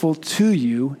helpful to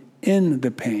you in the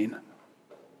pain.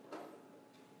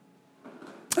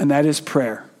 And that is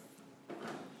prayer.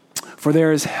 For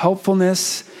there is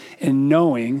helpfulness in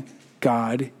knowing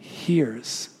God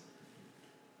hears,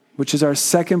 which is our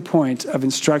second point of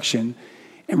instruction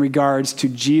in regards to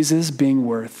Jesus being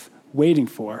worth waiting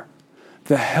for.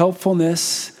 The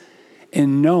helpfulness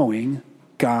in knowing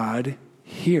God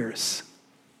hears.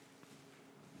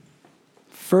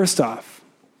 First off,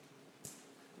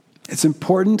 it's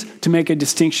important to make a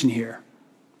distinction here.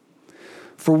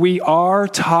 For we are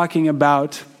talking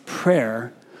about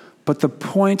prayer, but the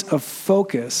point of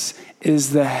focus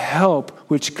is the help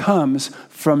which comes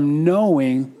from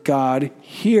knowing God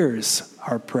hears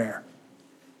our prayer.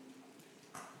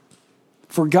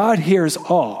 For God hears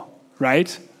all,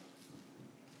 right?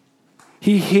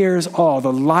 He hears all.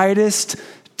 The lightest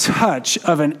touch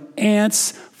of an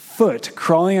ant's foot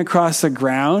crawling across the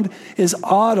ground is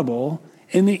audible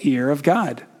in the ear of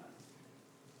God.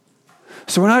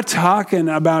 So we're not talking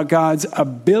about God's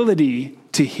ability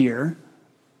to hear.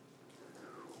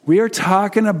 We are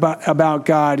talking about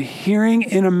God hearing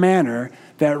in a manner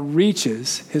that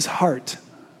reaches his heart,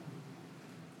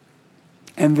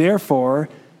 and therefore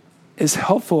is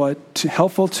helpful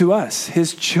to us,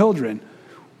 his children,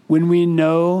 when we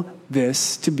know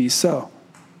this to be so.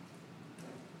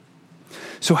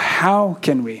 So how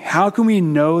can we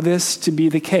know this to be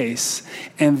the case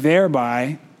and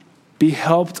thereby be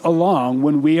helped along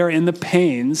when we are in the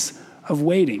pains of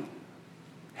waiting?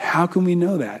 How can we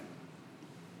know that?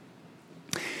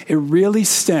 It really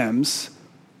stems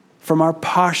from our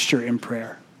posture in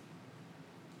prayer.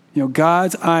 You know,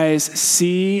 God's eyes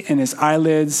see and his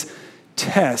eyelids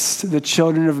test the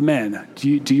children of men.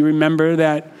 Do you remember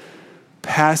that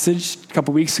passage a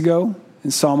couple weeks ago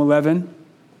in Psalm 11?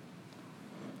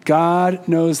 God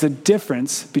knows the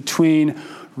difference between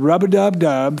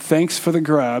rub-a-dub-dub, thanks for the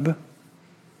grub,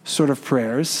 sort of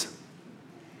prayers,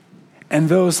 and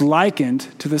those likened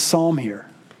to the psalm here.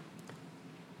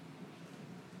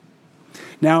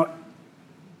 Now,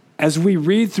 as we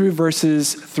read through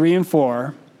verses 3 and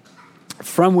 4,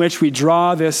 from which we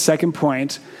draw this second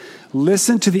point,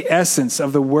 listen to the essence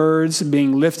of the words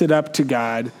being lifted up to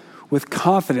God with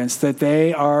confidence that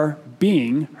they are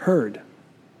being heard.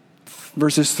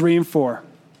 Verses 3 and 4.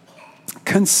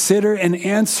 Consider and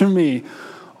answer me,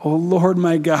 O Lord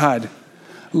my God.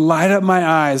 Light up my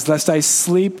eyes, lest I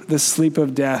sleep the sleep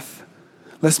of death.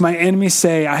 Lest my enemies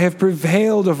say, I have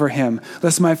prevailed over him.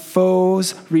 Lest my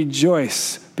foes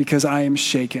rejoice because I am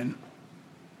shaken.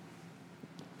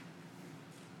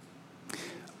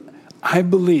 I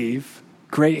believe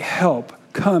great help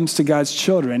comes to God's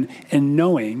children in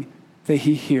knowing that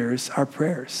he hears our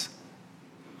prayers.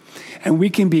 And we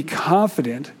can be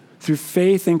confident through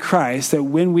faith in Christ that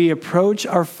when we approach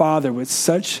our Father with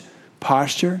such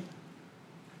posture,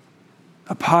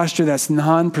 a posture that's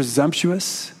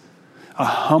non-presumptuous, a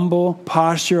humble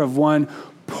posture of one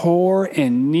poor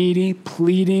and needy,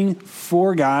 pleading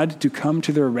for God to come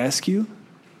to their rescue.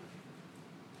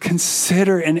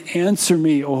 Consider and answer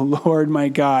me, O Lord my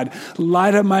God.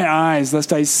 Light up my eyes,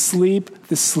 lest I sleep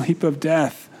the sleep of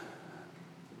death.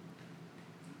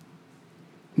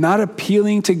 Not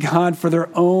appealing to God for their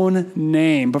own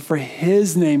name, but for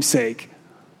his name's sake.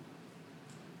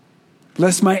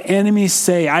 Lest my enemies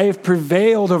say, I have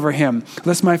prevailed over him.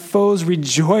 Lest my foes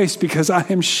rejoice because I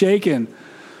am shaken.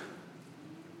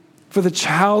 For the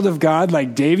child of God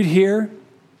like David here,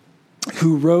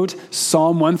 who wrote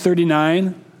Psalm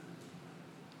 139,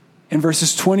 in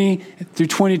verses 20 through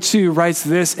 22, writes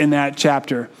this in that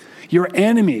chapter. Your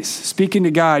enemies, speaking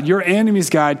to God, your enemies,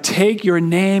 God, take your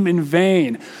name in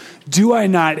vain. Do I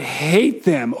not hate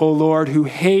them, O Lord, who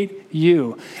hate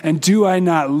you? And do I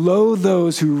not loathe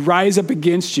those who rise up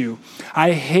against you?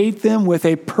 I hate them with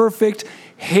a perfect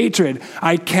hatred.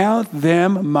 I count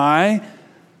them my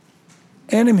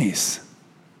enemies.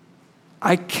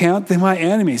 I count them my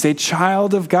enemies. A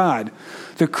child of God,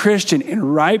 the Christian in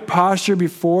right posture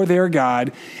before their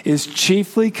God, is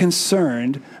chiefly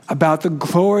concerned about the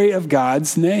glory of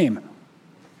God's name,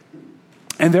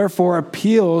 and therefore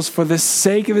appeals for the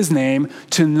sake of his name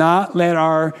to not let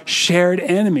our shared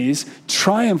enemies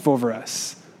triumph over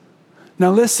us.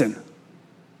 Now listen,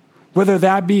 whether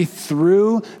that be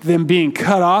through them being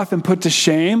cut off and put to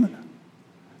shame,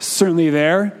 certainly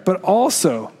there, but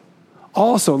also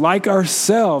like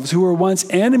ourselves who were once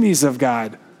enemies of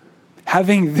God,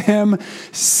 having them,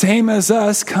 same as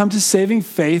us, come to saving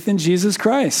faith in Jesus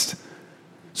Christ.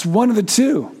 It's one of the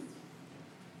two.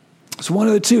 It's one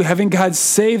of the two, having God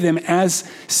save them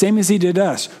same as he did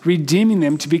us, redeeming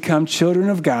them to become children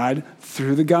of God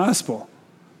through the gospel.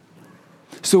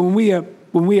 So when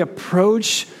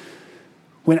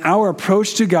our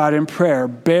approach to God in prayer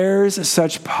bears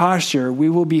such posture, we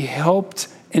will be helped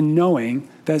in knowing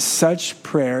that such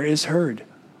prayer is heard.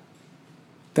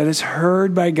 That is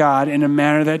heard by God in a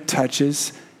manner that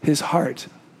touches his heart.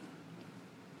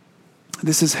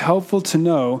 This is helpful to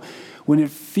know when it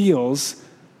feels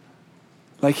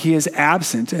like he is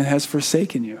absent and has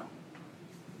forsaken you.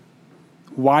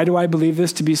 Why do I believe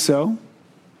this to be so?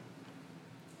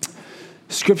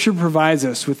 Scripture provides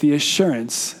us with the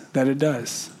assurance that it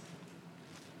does.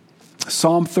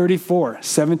 Psalm 34,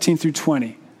 17 through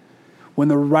 20. When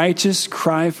the righteous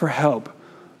cry for help,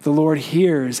 the Lord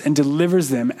hears and delivers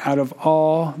them out of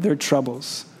all their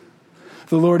troubles.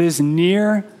 The Lord is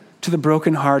near to the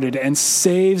brokenhearted and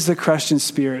saves the crushed in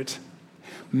spirit.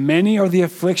 Many are the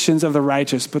afflictions of the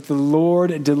righteous, but the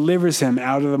Lord delivers him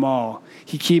out of them all.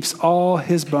 He keeps all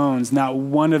his bones, not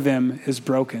one of them is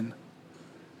broken.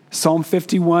 Psalm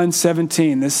 51,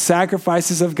 17. The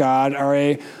sacrifices of God are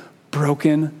a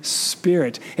broken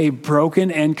spirit, a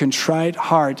broken and contrite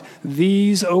heart.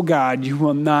 These, O God, you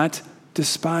will not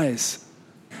despise.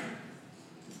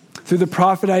 Through the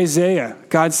prophet Isaiah,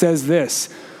 God says this,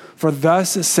 for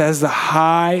thus says the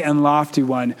high and lofty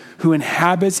one who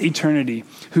inhabits eternity,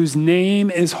 whose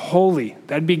name is holy,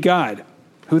 that'd be God,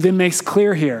 who then makes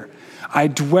clear here, I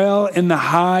dwell in the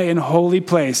high and holy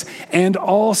place, and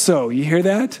also, you hear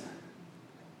that?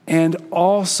 And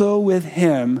also with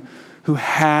him who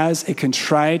has a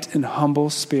contrite and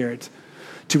humble spirit,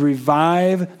 to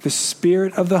revive the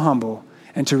spirit of the humble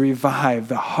and to revive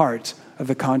the heart of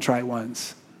the contrite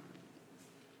ones.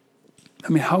 I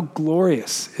mean, how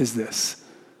glorious is this?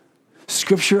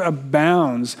 Scripture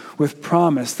abounds with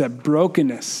promise that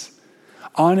brokenness,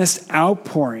 honest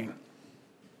outpouring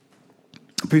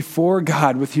before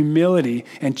God with humility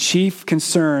and chief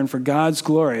concern for God's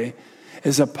glory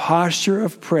is a posture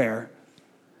of prayer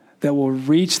that will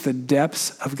reach the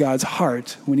depths of God's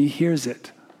heart when he hears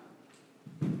it.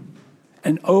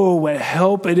 And oh, what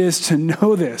help it is to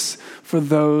know this for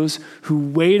those who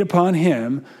wait upon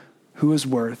him who is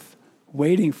worth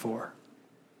waiting for.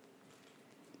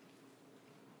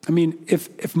 I mean,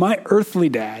 if my earthly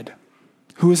dad,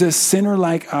 who is a sinner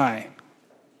like I,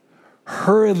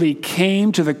 hurriedly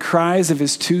came to the cries of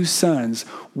his two sons,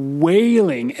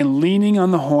 wailing and leaning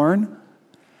on the horn,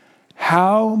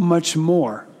 how much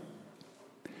more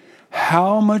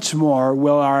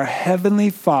will our Heavenly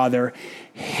Father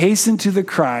hasten to the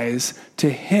cries to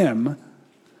him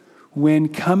when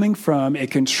coming from a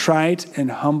contrite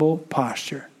and humble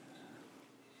posture?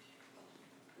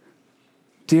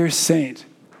 Dear saint,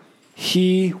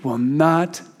 he will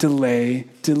not delay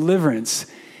deliverance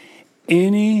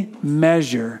any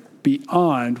measure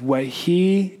beyond what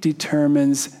he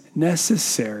determines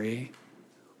necessary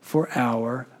for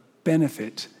our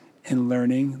benefit in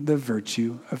learning the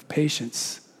virtue of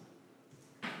patience.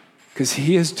 Because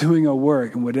he is doing a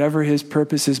work, and whatever his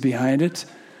purpose is behind it,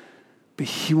 but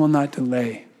he will not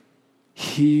delay.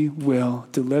 He will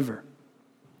deliver.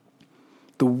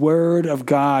 The word of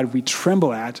God we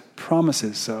tremble at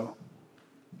promises so.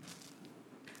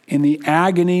 In the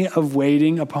agony of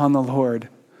waiting upon the Lord,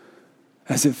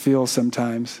 as it feels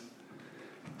sometimes,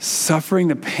 suffering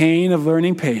the pain of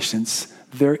learning patience,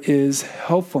 there is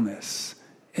helpfulness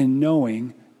in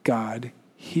knowing God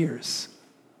hears.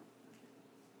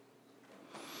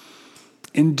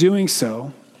 In doing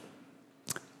so,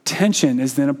 tension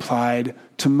is then applied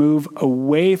to move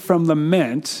away from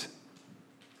lament.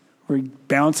 We're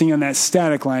bouncing on that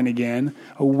static line again,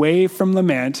 away from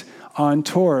lament on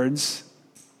towards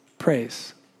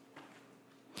praise.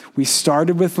 We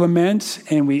started with lament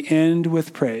and we end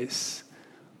with praise.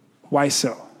 Why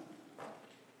so?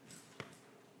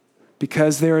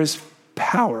 Because there is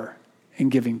power in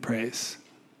giving praise.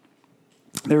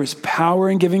 There is power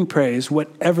in giving praise,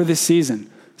 whatever the season.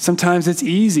 Sometimes it's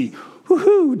easy.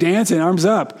 Woohoo, dancing, arms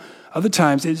up. Other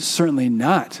times it's certainly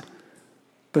not.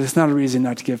 But it's not a reason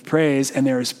not to give praise, and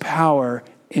there is power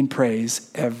in praise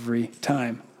every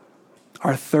time.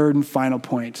 Our third and final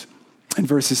point in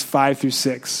verses 5 through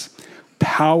 6,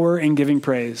 power in giving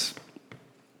praise.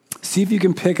 See if you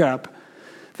can pick up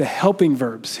the helping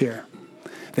verbs here.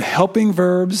 The helping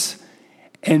verbs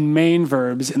and main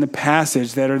verbs in the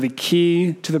passage that are the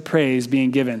key to the praise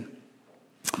being given.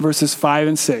 Verses 5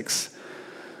 and 6.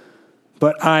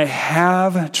 But I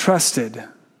have trusted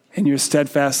in your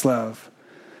steadfast love.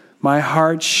 My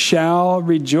heart shall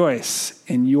rejoice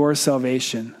in your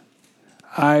salvation.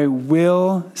 I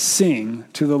will sing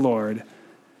to the Lord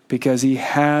because he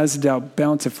has dealt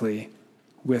bountifully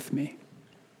with me.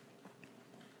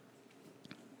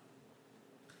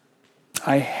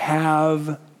 I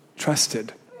have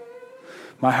trusted.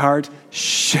 My heart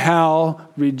shall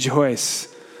rejoice.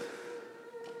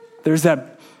 There's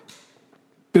that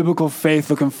biblical faith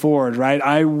looking forward, right?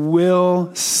 I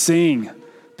will sing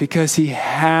because he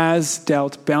has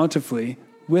dealt bountifully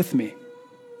with me.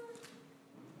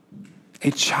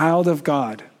 A child of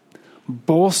God,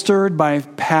 bolstered by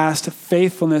past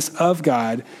faithfulness of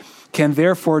God, can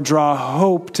therefore draw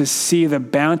hope to see the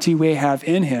bounty we have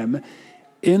in him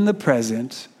in the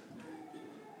present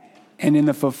and in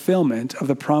the fulfillment of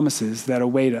the promises that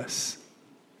await us.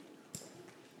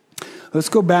 Let's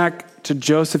go back to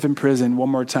Joseph in prison one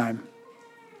more time.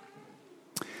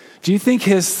 Do you think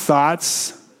his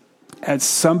thoughts at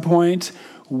some point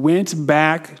went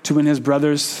back to when his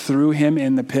brothers threw him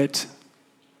in the pit?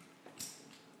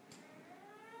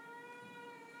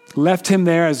 Left him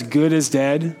there as good as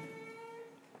dead?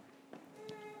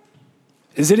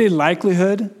 Is it a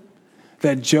likelihood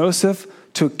that Joseph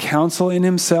took counsel in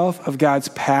himself of God's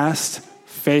past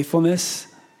faithfulness,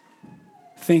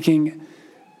 thinking,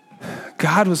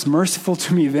 God was merciful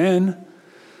to me then.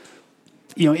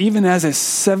 Even as a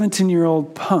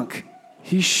 17-year-old punk,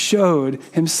 he showed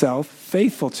himself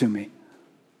faithful to me.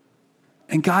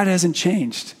 And God hasn't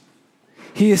changed.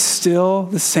 He is still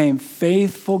the same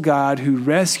faithful God who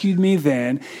rescued me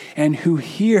then and who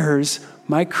hears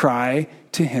my cry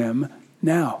to him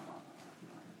now.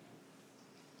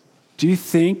 Do you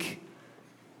think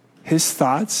his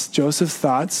thoughts, Joseph's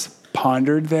thoughts,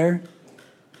 pondered there?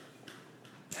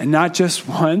 And not just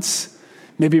once,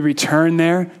 maybe returned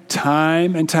there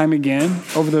time and time again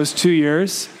over those 2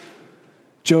 years?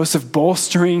 Joseph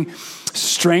bolstering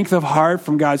strength of heart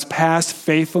from God's past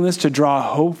faithfulness to draw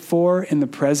hope for in the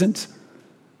present.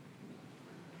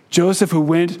 Joseph, who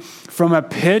went from a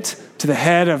pit to the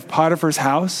head of Potiphar's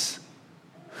house,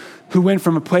 who went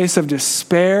from a place of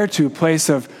despair to a place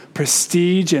of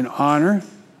prestige and honor,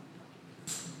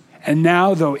 and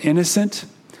now, though innocent,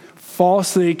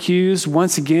 falsely accused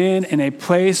once again in a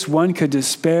place one could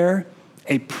despair,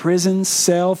 a prison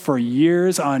cell for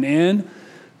years on end.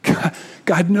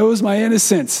 God knows my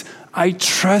innocence. I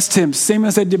trust him. Same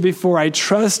as I did before. I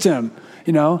trust him.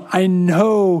 I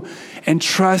know and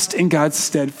trust in God's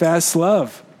steadfast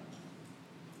love.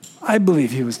 I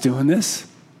believe he was doing this.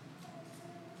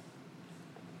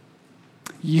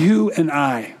 You and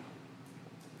I,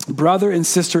 brother and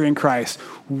sister in Christ,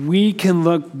 we can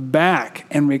look back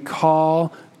and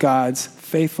recall God's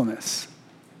faithfulness.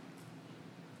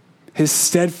 His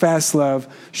steadfast love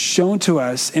shown to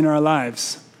us in our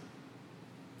lives.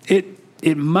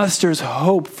 It musters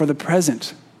hope for the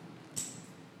present.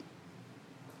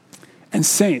 And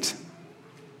saint,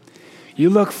 you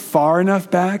look far enough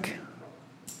back,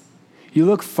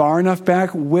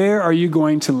 where are you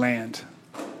going to land?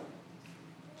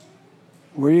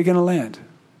 Where are you going to land?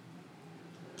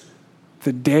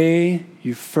 The day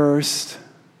you first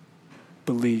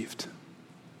believed.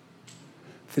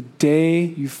 The day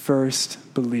you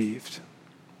first believed.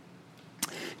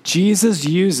 Jesus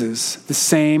uses the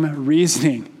same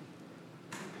reasoning.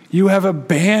 You have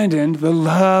abandoned the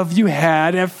love you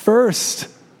had at first.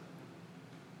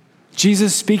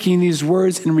 Jesus speaking these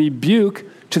words in rebuke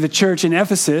to the church in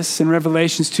Ephesus in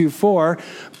Revelations 2:4,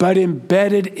 but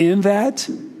embedded in that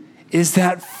is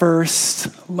that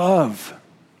first love.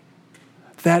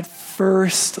 That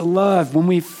first love, when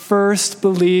we first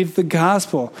believed the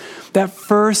gospel, that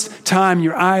first time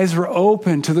your eyes were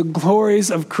open to the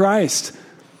glories of Christ,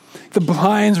 the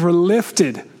blinds were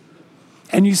lifted,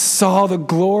 and you saw the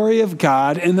glory of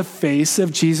God in the face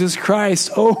of Jesus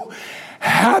Christ. Oh,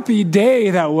 happy day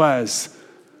that was.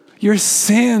 Your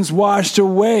sins washed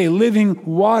away, living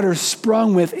water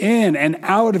sprung within and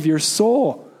out of your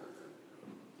soul.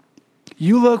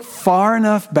 You look far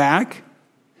enough back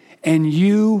and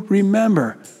you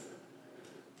remember,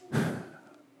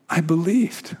 I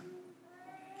believed.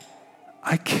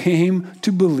 I came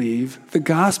to believe the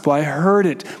gospel. I heard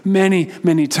it many,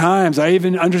 many times. I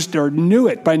even understood or knew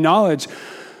it by knowledge.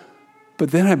 But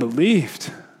then I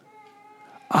believed.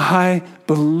 I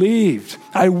believed.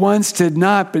 I once did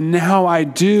not, but now I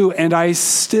do, and I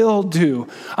still do.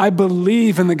 I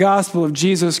believe in the gospel of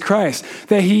Jesus Christ,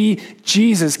 that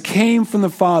Jesus, came from the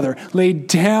Father, laid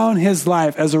down his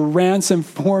life as a ransom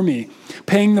for me,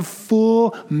 paying the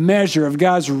full measure of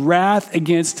God's wrath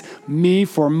against me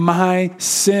for my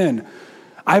sin.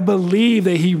 I believe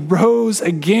that he rose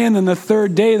again on the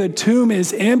third day. The tomb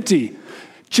is empty,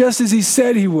 just as he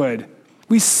said he would.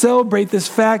 We celebrate this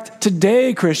fact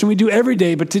today, Christian. We do every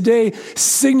day, but today,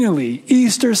 signally,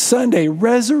 Easter Sunday,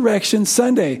 Resurrection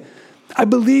Sunday. I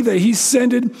believe that he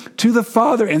ascended to the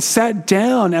Father and sat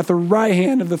down at the right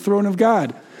hand of the throne of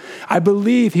God. I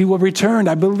believe he will return.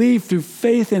 I believe through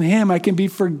faith in him I can be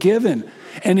forgiven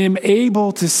and am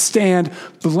able to stand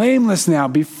blameless now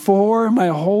before my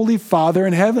holy Father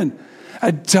in heaven,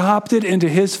 adopted into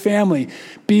his family,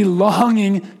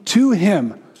 belonging to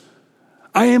him.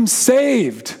 I am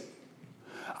saved.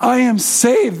 I am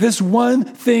saved. This one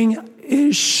thing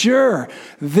is sure.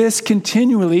 This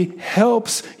continually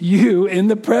helps you in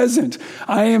the present.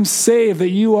 I am saved,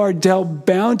 that you are dealt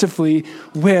bountifully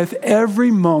with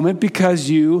every moment because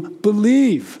you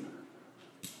believe.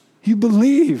 You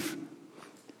believe.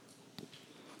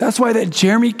 That's why that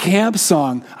Jeremy Camp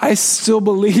song, I Still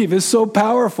Believe, is so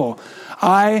powerful.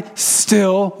 I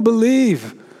still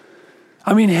believe.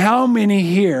 I mean, how many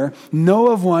here know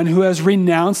of one who has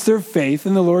renounced their faith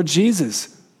in the Lord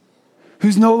Jesus,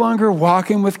 who's no longer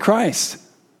walking with Christ?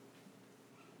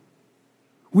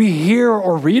 We hear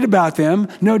or read about them.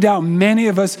 No doubt many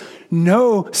of us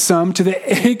know some to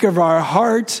the ache of our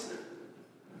heart,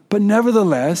 but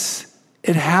nevertheless,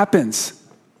 it happens.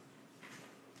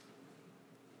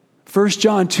 1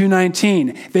 John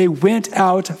 2:19, they went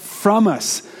out from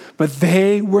us, but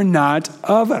they were not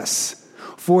of us.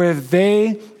 For if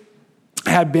they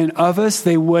had been of us,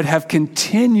 they would have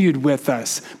continued with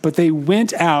us. But they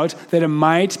went out that it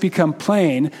might become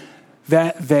plain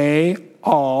that they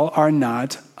all are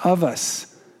not of us.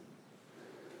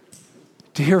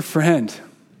 Dear friend,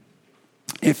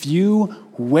 if you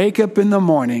wake up in the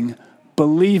morning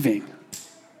believing,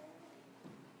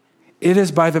 it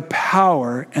is by the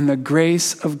power and the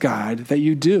grace of God that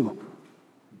you do.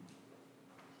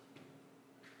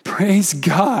 Praise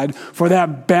God for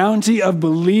that bounty of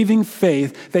believing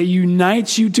faith that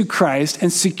unites you to Christ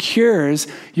and secures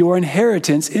your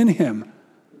inheritance in him.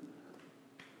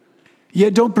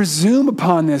 Yet don't presume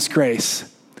upon this grace.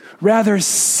 Rather,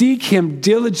 seek him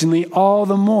diligently all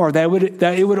the more,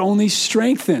 that it would only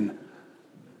strengthen.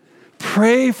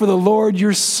 Pray for the Lord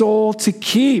your soul to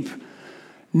keep.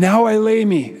 Now I lay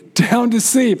me down to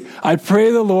sleep. I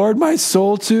pray the Lord my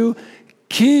soul to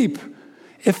keep.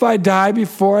 If I die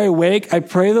before I wake, I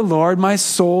pray the Lord my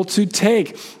soul to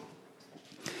take.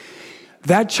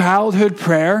 That childhood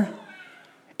prayer,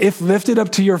 if lifted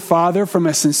up to your Father from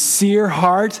a sincere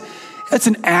heart, that's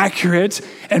an accurate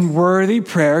and worthy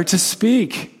prayer to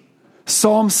speak.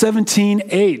 Psalm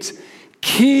 17:8.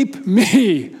 Keep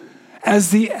me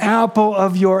as the apple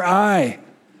of your eye.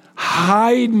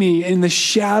 Hide me in the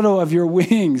shadow of your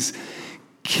wings.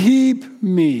 Keep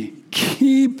me,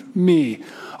 keep me.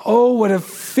 Oh, what a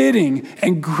fitting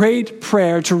and great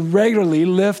prayer to regularly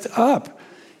lift up.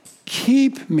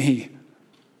 Keep me.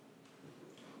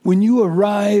 When you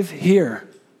arrive here,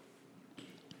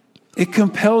 it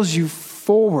compels you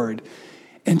forward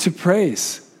into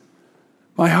praise.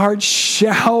 My heart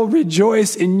shall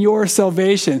rejoice in your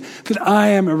salvation that I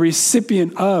am a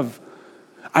recipient of.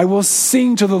 I will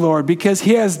sing to the Lord because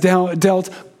he has dealt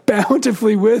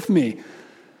bountifully with me.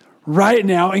 Right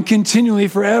now and continually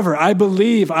forever. I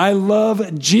believe, I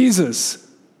love Jesus.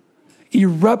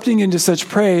 Erupting into such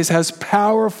praise has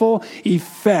powerful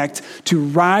effect to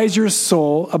rise your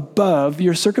soul above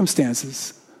your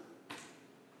circumstances.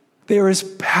 There is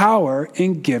power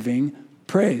in giving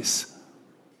praise.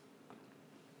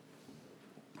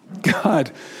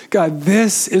 God,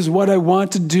 this is what I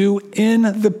want to do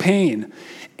in the pain,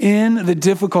 in the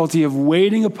difficulty of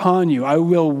waiting upon you. I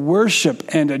will worship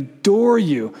and adore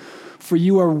you, for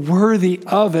you are worthy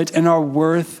of it and are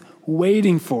worth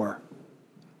waiting for.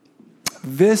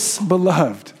 This,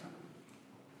 beloved,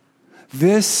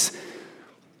 this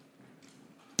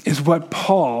is what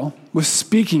Paul was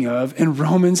speaking of in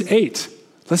Romans 8.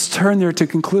 Let's turn there to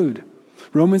conclude.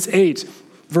 Romans 8,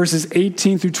 verses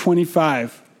 18 through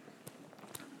 25.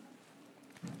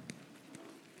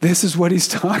 This is what he's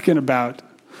talking about.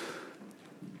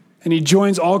 And he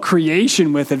joins all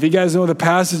creation with it. If you guys know the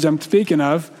passage I'm speaking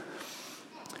of,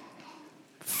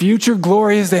 future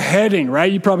glory is the heading,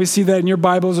 right? You probably see that in your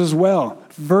Bibles as well.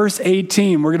 Verse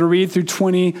 18, we're going to read through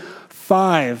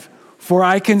 25. For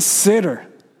I consider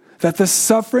that the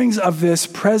sufferings of this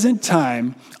present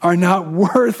time are not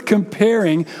worth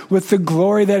comparing with the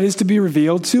glory that is to be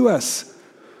revealed to us.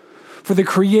 For the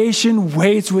creation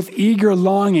waits with eager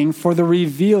longing for the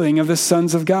revealing of the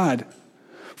sons of God.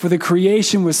 For the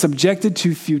creation was subjected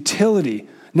to futility,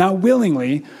 not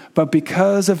willingly, but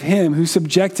because of him who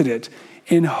subjected it,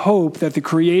 in hope that the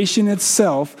creation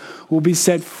itself will be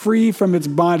set free from its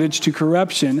bondage to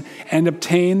corruption and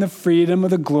obtain the freedom of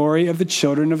the glory of the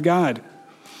children of God.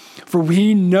 For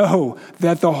we know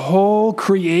that the whole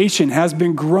creation has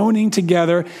been groaning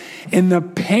together in the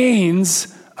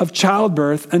pains of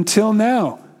childbirth until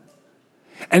now.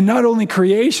 And not only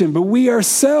creation, but we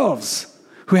ourselves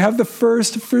who have the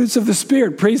first fruits of the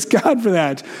Spirit, praise God for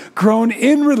that, groan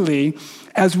inwardly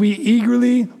as we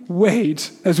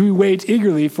wait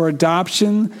eagerly for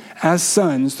adoption as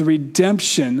sons, the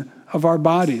redemption of our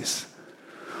bodies.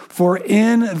 For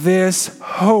in this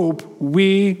hope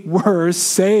we were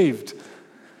saved.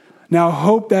 Now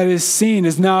hope that is seen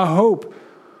is not hope.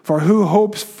 For who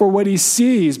hopes for what he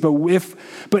sees? But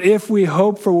if we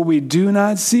hope for what we do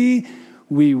not see,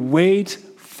 we wait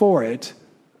for it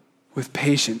with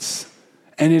patience.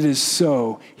 And it is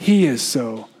so, he is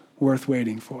so worth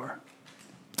waiting for.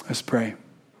 Let's pray.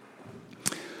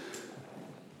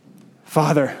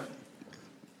 Father,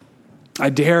 I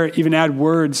dare even add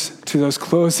words to those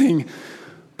closing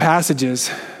passages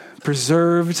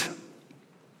preserved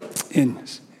in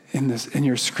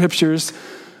your scriptures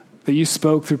that you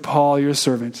spoke through Paul, your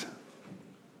servant.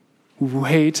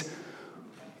 Wait,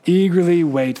 eagerly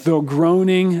wait. Though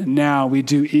groaning now, we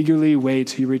do eagerly wait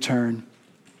till you return.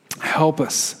 Help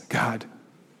us, God.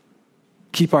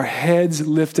 Keep our heads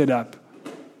lifted up.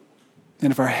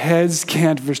 And if our heads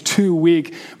can't, if we're too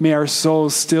weak, may our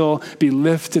souls still be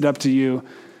lifted up to you,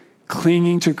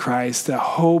 clinging to Christ, the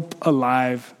hope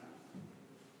alive.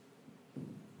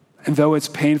 And though it's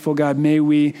painful, God, may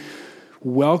we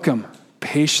welcome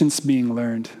patience being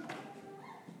learned.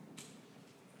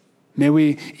 May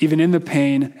we, even in the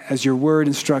pain, as your word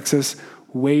instructs us,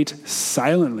 wait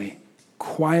silently,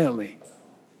 quietly,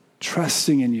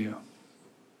 trusting in you.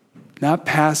 Not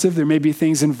passive. There may be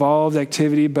things involved,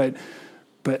 activity, but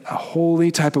a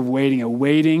holy type of waiting, a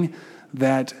waiting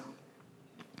that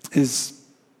is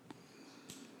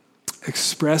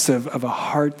expressive of a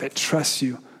heart that trusts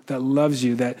you, that loves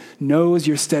you, that knows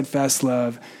your steadfast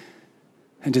love,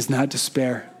 and does not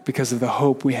despair because of the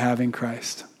hope we have in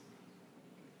Christ.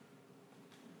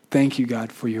 Thank you,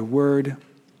 God, for your word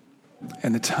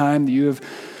and the time that you have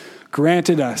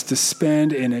granted us to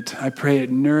spend in it. I pray it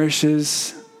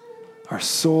nourishes our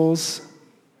souls.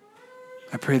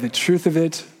 I pray the truth of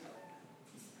it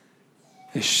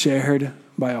is shared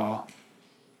by all.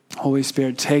 Holy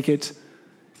Spirit, take it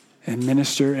and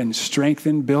minister and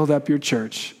strengthen, build up your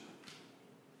church,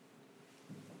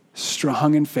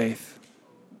 strong in faith,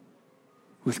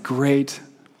 with great,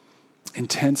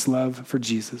 intense love for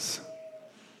Jesus,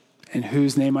 in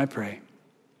whose name I pray.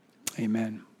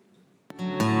 Amen.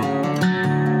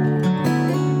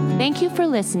 Thank you for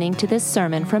listening to this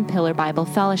sermon from Pillar Bible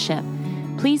Fellowship.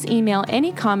 Please email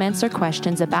any comments or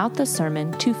questions about the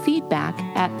sermon to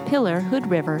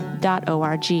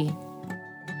feedback@pillarhoodriver.org.